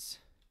wins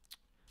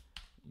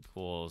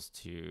equals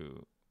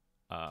to,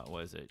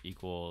 what is it?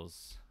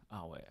 Equals,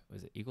 oh wait,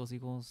 was it equals?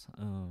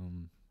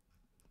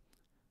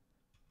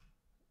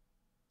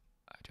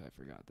 I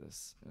forgot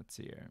this. Let's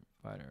see here.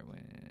 Fighter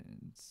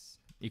wins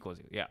equals,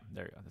 yeah,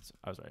 there you go.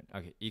 I was right.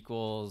 Okay,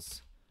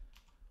 equals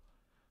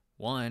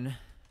 1.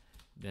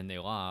 Then they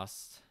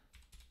lost.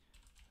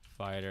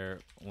 Fighter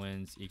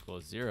wins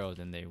equals 0.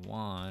 Then they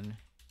won.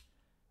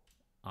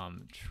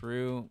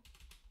 True.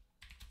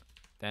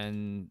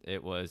 Then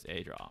it was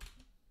a draw.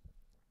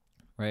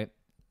 Right?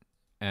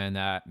 And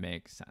that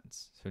makes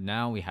sense. So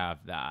now we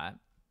have that.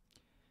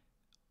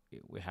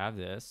 We have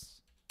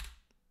this.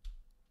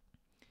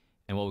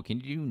 And what we can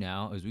do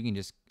now is we can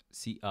just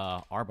see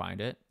rbind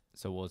it.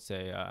 So we'll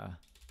say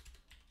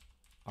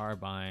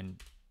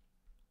rbind,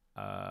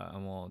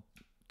 and we'll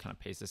kind of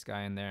paste this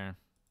guy in there.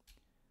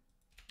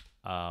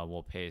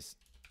 We'll paste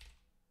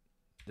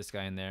this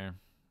guy in there,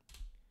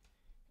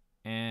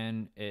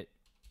 and it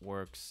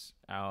works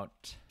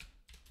out.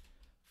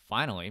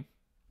 Finally,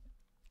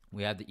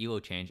 we have the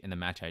elo change in the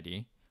match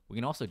ID. We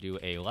can also do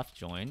a left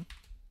join,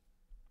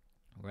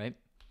 right?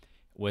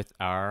 With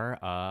our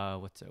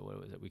what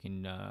was it? We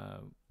can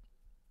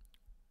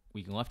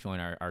left join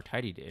our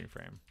tidy data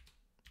frame,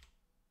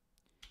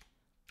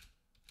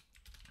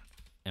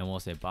 and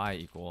we'll say by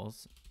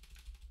equals,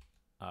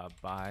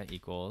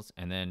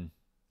 and then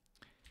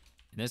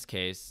in this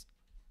case,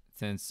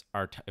 since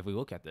if we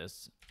look at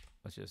this,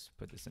 let's just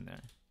put this in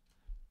there.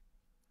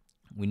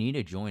 We need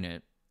to join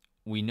it.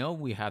 We know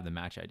we have the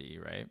match ID,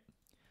 right?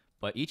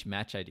 But each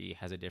match ID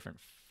has a different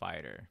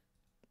fighter.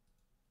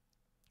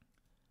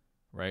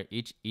 Right?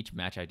 Each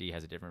match ID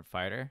has a different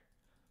fighter.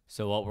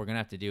 So what we're gonna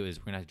have to do is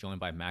we're gonna have to join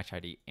by match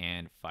ID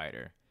and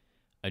fighter.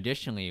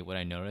 Additionally, what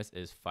I noticed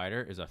is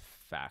fighter is a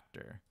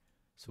factor.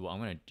 So what I'm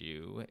gonna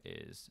do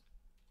is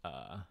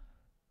I'm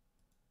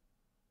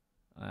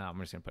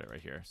just gonna put it right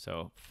here.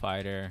 So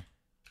fighter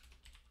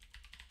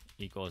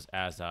equals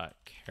as a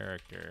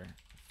character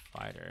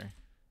fighter.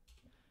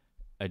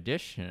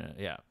 Addition,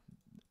 yeah,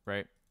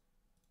 right?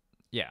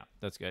 Yeah,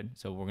 that's good.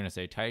 So we're gonna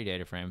say tidy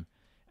data frame,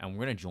 and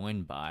we're gonna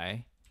join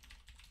by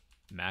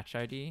match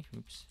ID,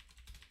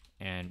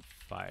 and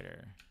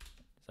fighter.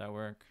 Does that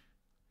work?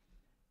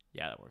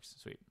 Yeah, that works.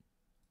 Sweet.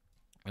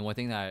 And one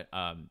thing that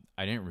I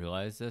didn't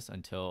realize this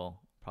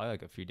until probably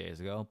like a few days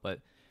ago, but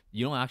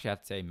you don't actually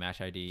have to say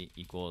match ID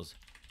equals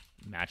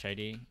match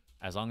ID.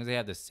 As long as they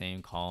have the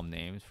same column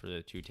names for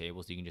the two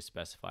tables, you can just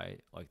specify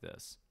it like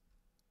this.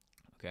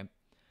 Okay.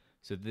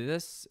 So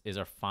this is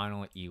our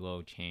final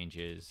elo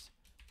changes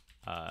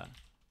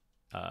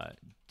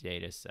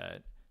data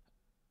set.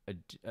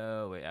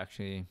 Oh wait,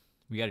 actually,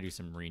 we got to do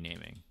some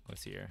renaming.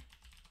 Let's see here.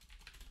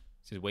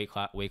 So weight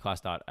class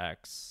dot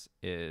x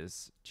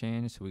is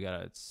changed, so we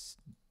gotta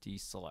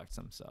deselect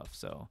some stuff.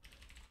 So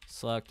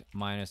select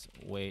minus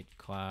weight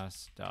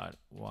class dot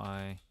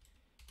y,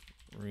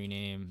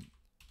 rename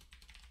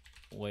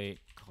weight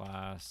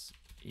class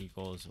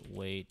equals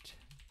weight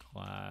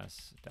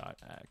class dot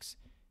x.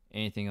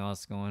 Anything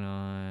else going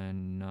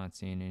on? Not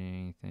seeing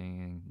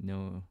anything.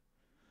 No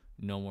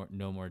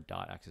more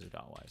dot x's or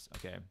dot y's.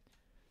 Okay.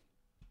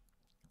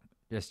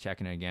 Just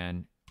checking it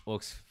again.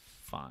 Looks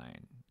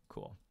fine.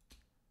 Cool.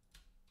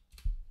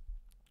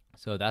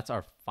 So that's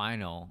our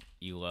final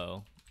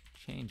elo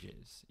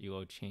changes.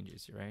 Elo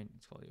changes, right?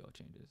 It's called elo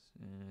changes.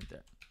 And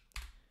there.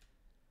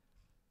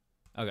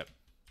 Okay.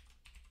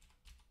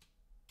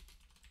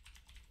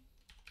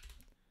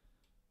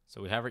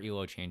 So we have our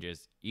elo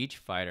changes. Each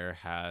fighter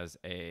has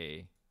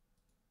a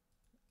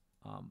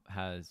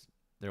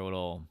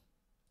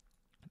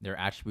their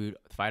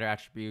fighter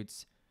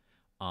attributes.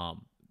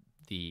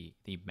 the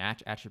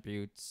match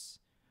attributes,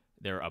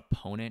 their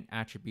opponent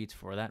attributes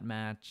for that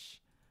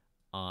match,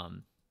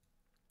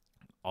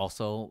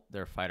 also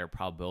their fighter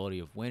probability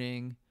of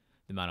winning,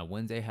 the amount of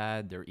wins they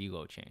had, their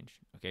elo change.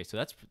 Okay, so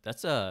that's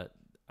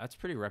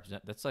pretty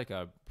that's like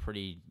a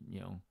pretty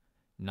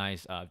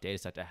nice data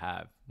set to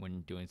have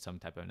when doing some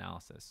type of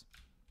analysis.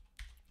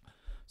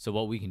 So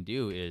what we can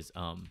do is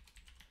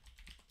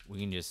we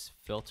can just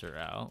filter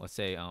out, let's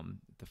say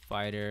the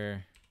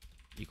fighter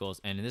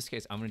equals, and in this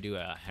case I'm going to do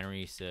a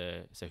Henry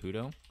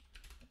Cejudo,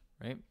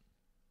 right?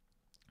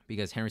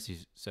 Because Henry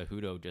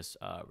Cejudo just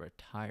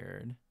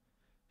retired.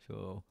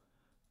 So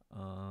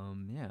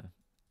yeah,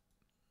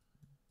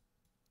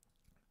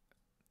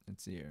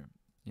 let's see here.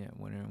 Yeah,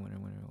 winner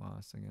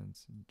loss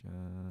against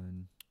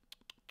John.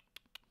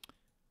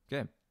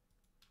 Okay.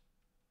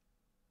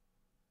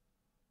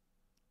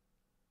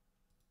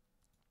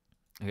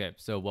 Okay,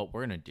 so what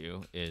we're gonna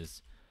do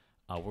is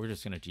we're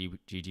just gonna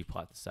GG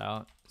plot this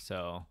out.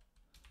 So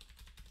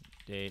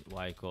date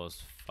y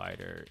equals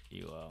fighter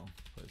elo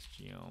plus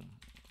geom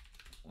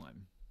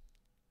 1.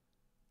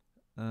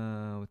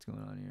 What's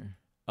going on here?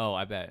 Oh,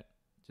 I bet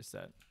just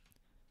that.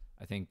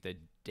 I think the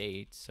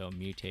date, so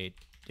mutate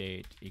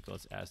date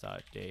equals s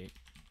dot date.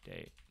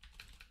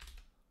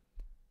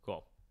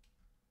 Cool.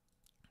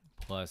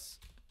 Plus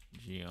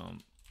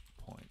geom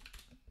point.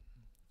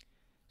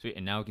 Sweet,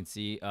 and now we can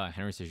see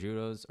Henry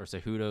Cejudo's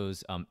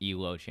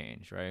elo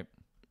change, right?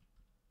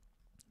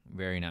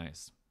 Very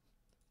nice.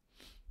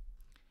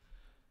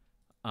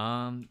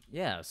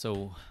 Yeah,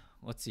 so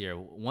let's see here.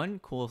 One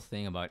cool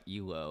thing about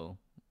elo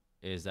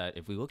is that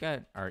if we look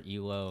at our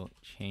elo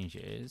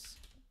changes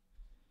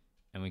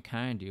and we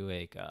kind of do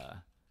like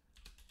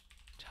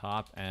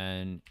top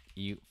end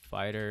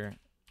fighter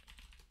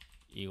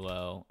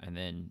elo and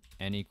then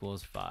n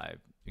equals 5,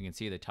 you can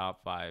see the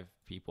top 5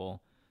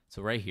 people.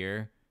 So right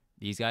here,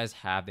 these guys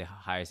have the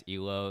highest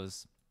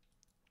elos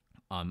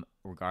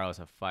regardless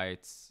of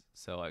fights.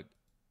 So like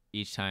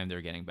each time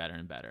they're getting better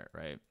and better,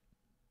 right?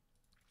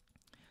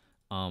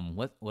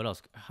 What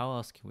else? How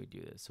else can we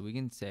do this? So we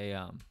can say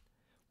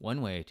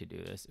one way to do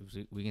this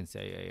is we can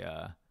say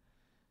a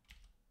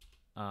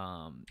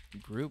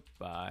group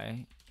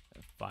by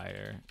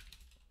fighter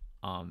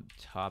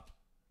top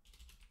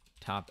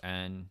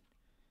end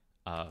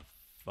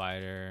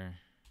fighter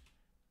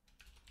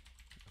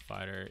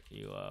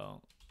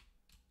elo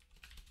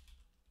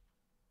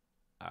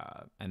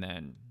and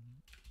then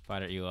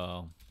fighter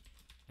elo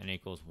n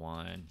equals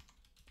 1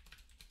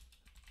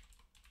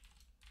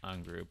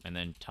 ungroup, and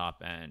then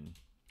top end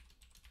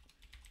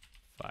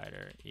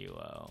fighter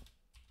elo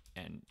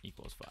n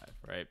equals 5,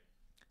 right?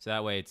 So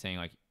that way it's saying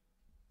like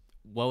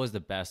what was the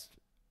best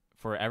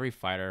for every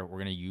fighter. We're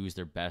going to use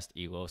their best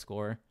elo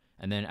score,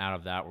 and then out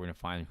of that we're going to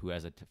find who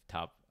has a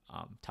top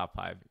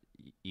 5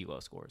 elo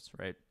scores,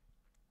 right?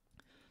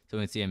 So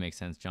we can see it makes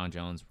sense. John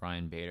Jones,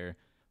 Ryan Bader.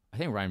 I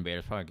think Ryan Bader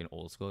is probably like an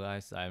old school guy,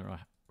 so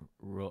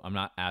I'm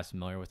not as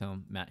familiar with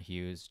him. Matt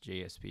Hughes,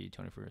 JSP,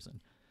 Tony Ferguson.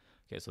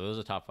 Okay, so those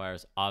are top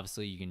fighters.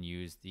 Obviously, you can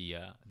use the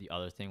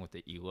other thing with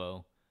the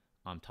elo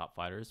top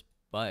fighters.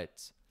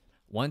 But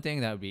one thing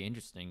that would be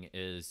interesting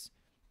is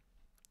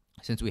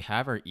since we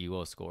have our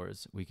elo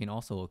scores, we can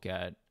also look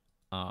at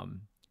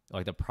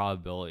like the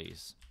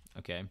probabilities.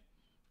 Okay,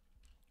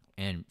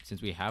 and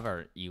since we have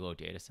our elo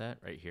data set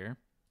right here,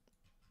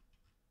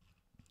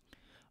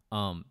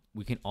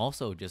 we can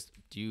also just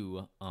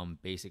do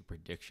basic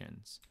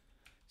predictions.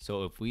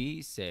 So if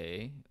we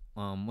say,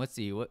 let's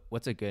see,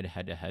 what's a good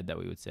head-to-head that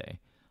we would say?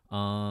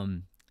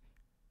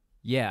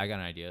 Yeah, I got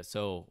an idea.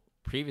 So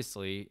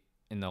previously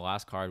in the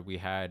last card we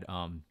had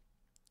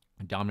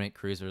Dominic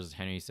Cruz versus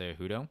Henry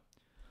Cejudo.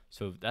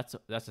 So that's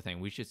the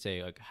thing. We should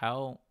say like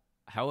how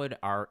would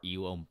our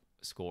elo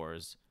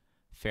scores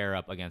fare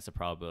up against the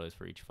probabilities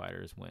for each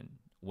fighter's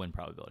win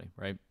probability,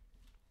 right?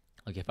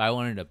 Like if I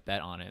wanted to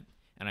bet on it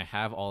and I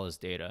have all this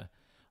data,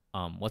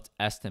 let's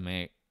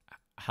estimate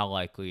how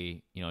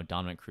likely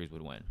Dominic Cruz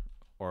would win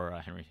or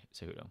Henry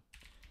Cejudo.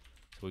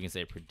 So we can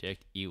say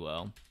predict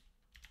elo,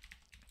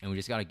 and we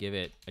just got to give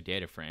it a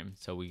data frame.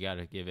 So we got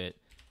to give it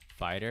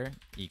fighter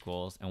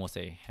equals, and we'll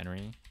say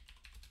Henry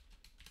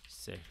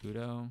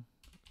Cejudo,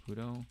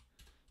 and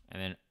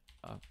then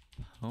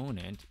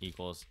opponent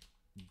equals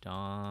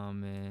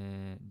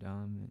Dominic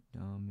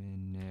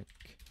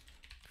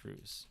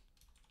Cruz.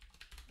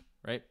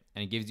 Right?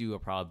 And it gives you a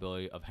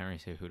probability of Henry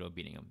Cejudo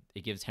beating him.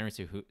 It gives Henry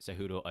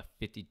Cejudo a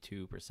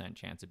 52%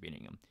 chance of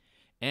beating him.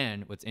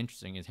 And what's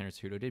interesting is Henry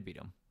Cejudo did beat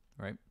him,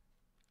 right?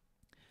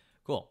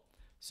 Cool.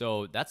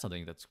 So that's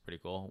something that's pretty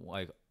cool.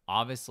 Like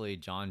obviously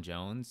John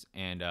Jones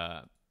and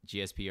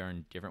GSP are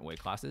in different weight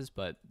classes,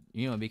 but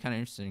it'd be kind of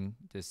interesting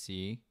to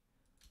see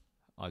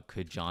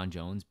could John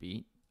Jones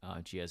beat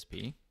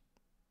GSP?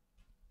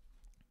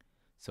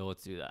 So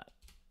let's do that.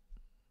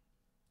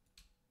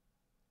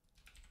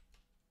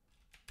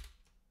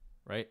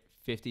 Right?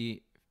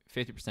 50%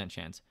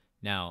 chance.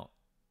 Now,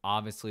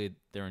 obviously,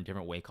 they're in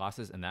different weight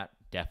classes, and that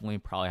definitely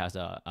probably has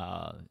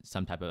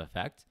some type of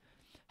effect.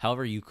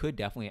 However, you could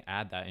definitely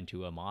add that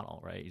into a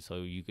model, right?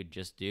 So you could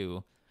just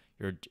do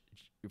your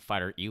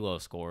fighter elo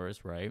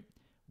scores, right,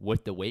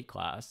 with the weight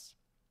class,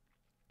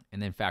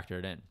 and then factor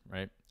it in,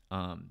 right?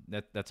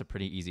 That's a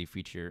pretty easy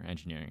feature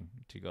engineering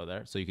to go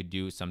there. So you could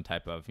do some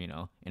type of, you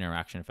know,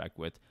 interaction effect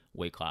with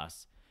weight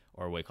class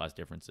or weight class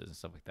differences and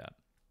stuff like that.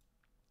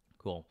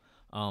 Cool.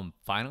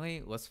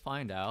 Finally, let's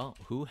find out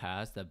who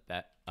has the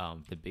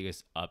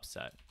biggest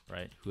upset,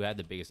 right? Who had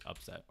the biggest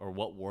upset, or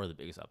what were the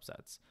biggest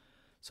upsets?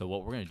 So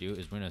what we're gonna do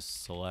is we're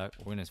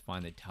gonna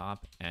find the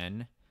top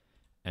N,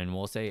 and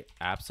we'll say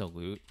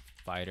absolute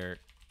fighter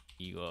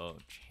elo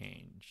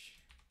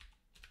change,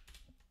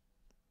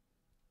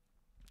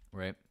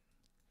 right?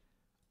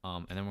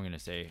 And then we're gonna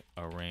say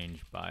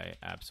arrange by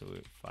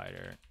absolute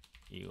fighter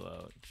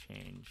elo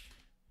change.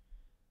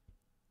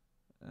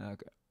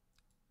 Okay.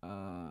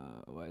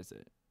 What is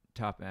it?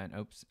 Top N.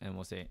 Oops. And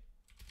we'll say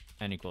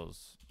N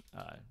equals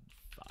 5.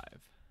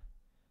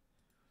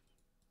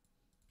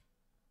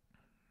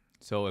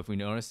 So if we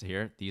notice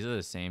here, these are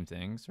the same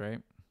things,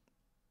 right?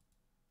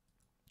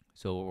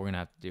 So what we're gonna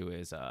have to do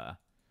is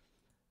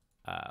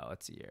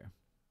let's see here.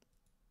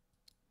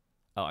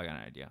 Oh, I got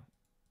an idea.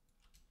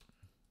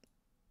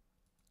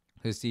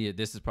 Because see,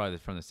 this is probably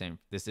from the same.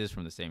 This is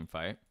from the same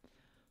fight.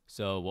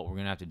 So what we're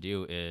gonna have to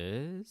do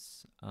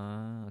is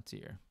let's see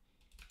here.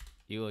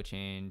 Elo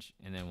change,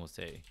 and then we'll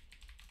say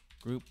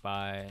group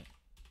by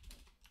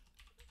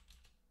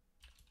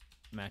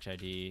match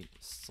ID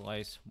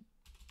slice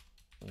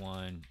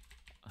 1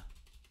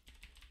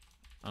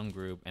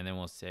 ungroup, and then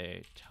we'll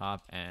say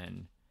top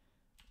N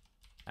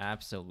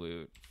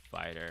absolute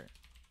fighter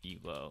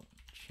elo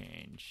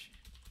change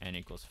N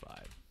equals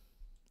 5,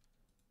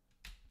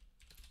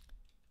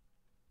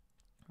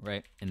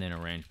 right? And then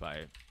arrange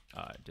by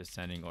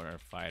descending order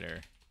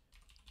fighter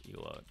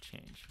elo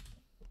change.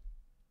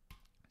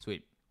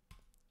 Sweet.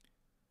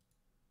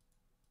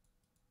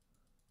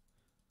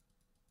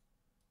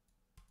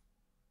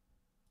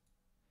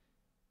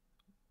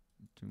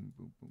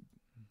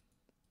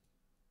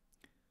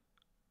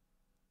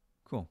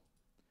 Cool.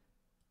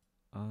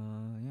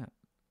 Yeah.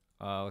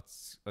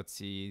 Let's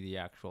see the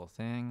actual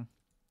thing.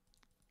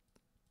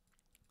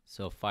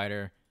 So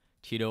fighter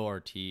Tito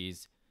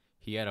Ortiz,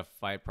 he had a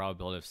fight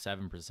probability of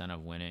 7%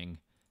 of winning.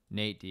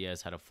 Nate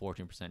Diaz had a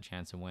 14%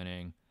 chance of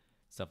winning.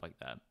 Stuff like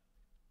that.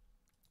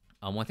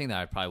 One thing that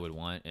I probably would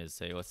want is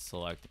say let's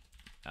select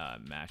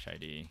match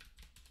ID,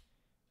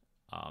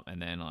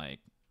 and then like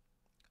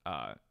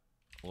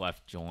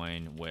left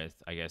join with,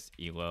 I guess,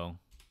 elo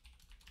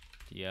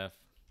df,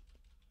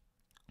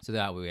 so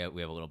that we have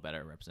a little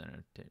better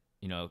representative,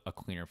 you know, a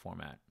cleaner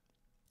format.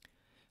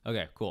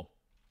 Okay, cool.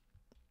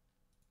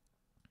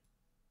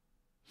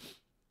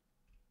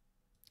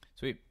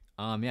 Sweet.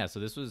 Yeah,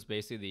 so this was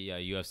basically the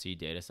UFC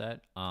data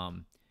set.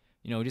 You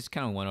know, we just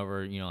kind of went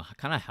over, you know,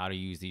 kind of how to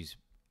use these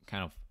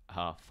kind of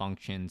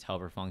functions,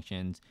 helper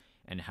functions,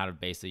 and how to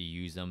basically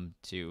use them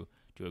to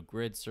do a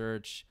grid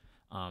search,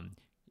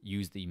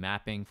 use the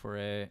mapping for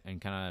it, and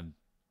kind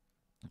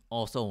of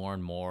also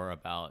learn more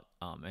about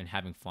and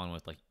having fun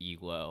with like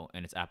elo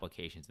and its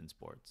applications in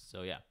sports.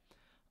 So yeah,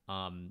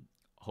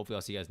 hopefully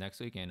I'll see you guys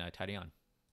next week, and tidy on.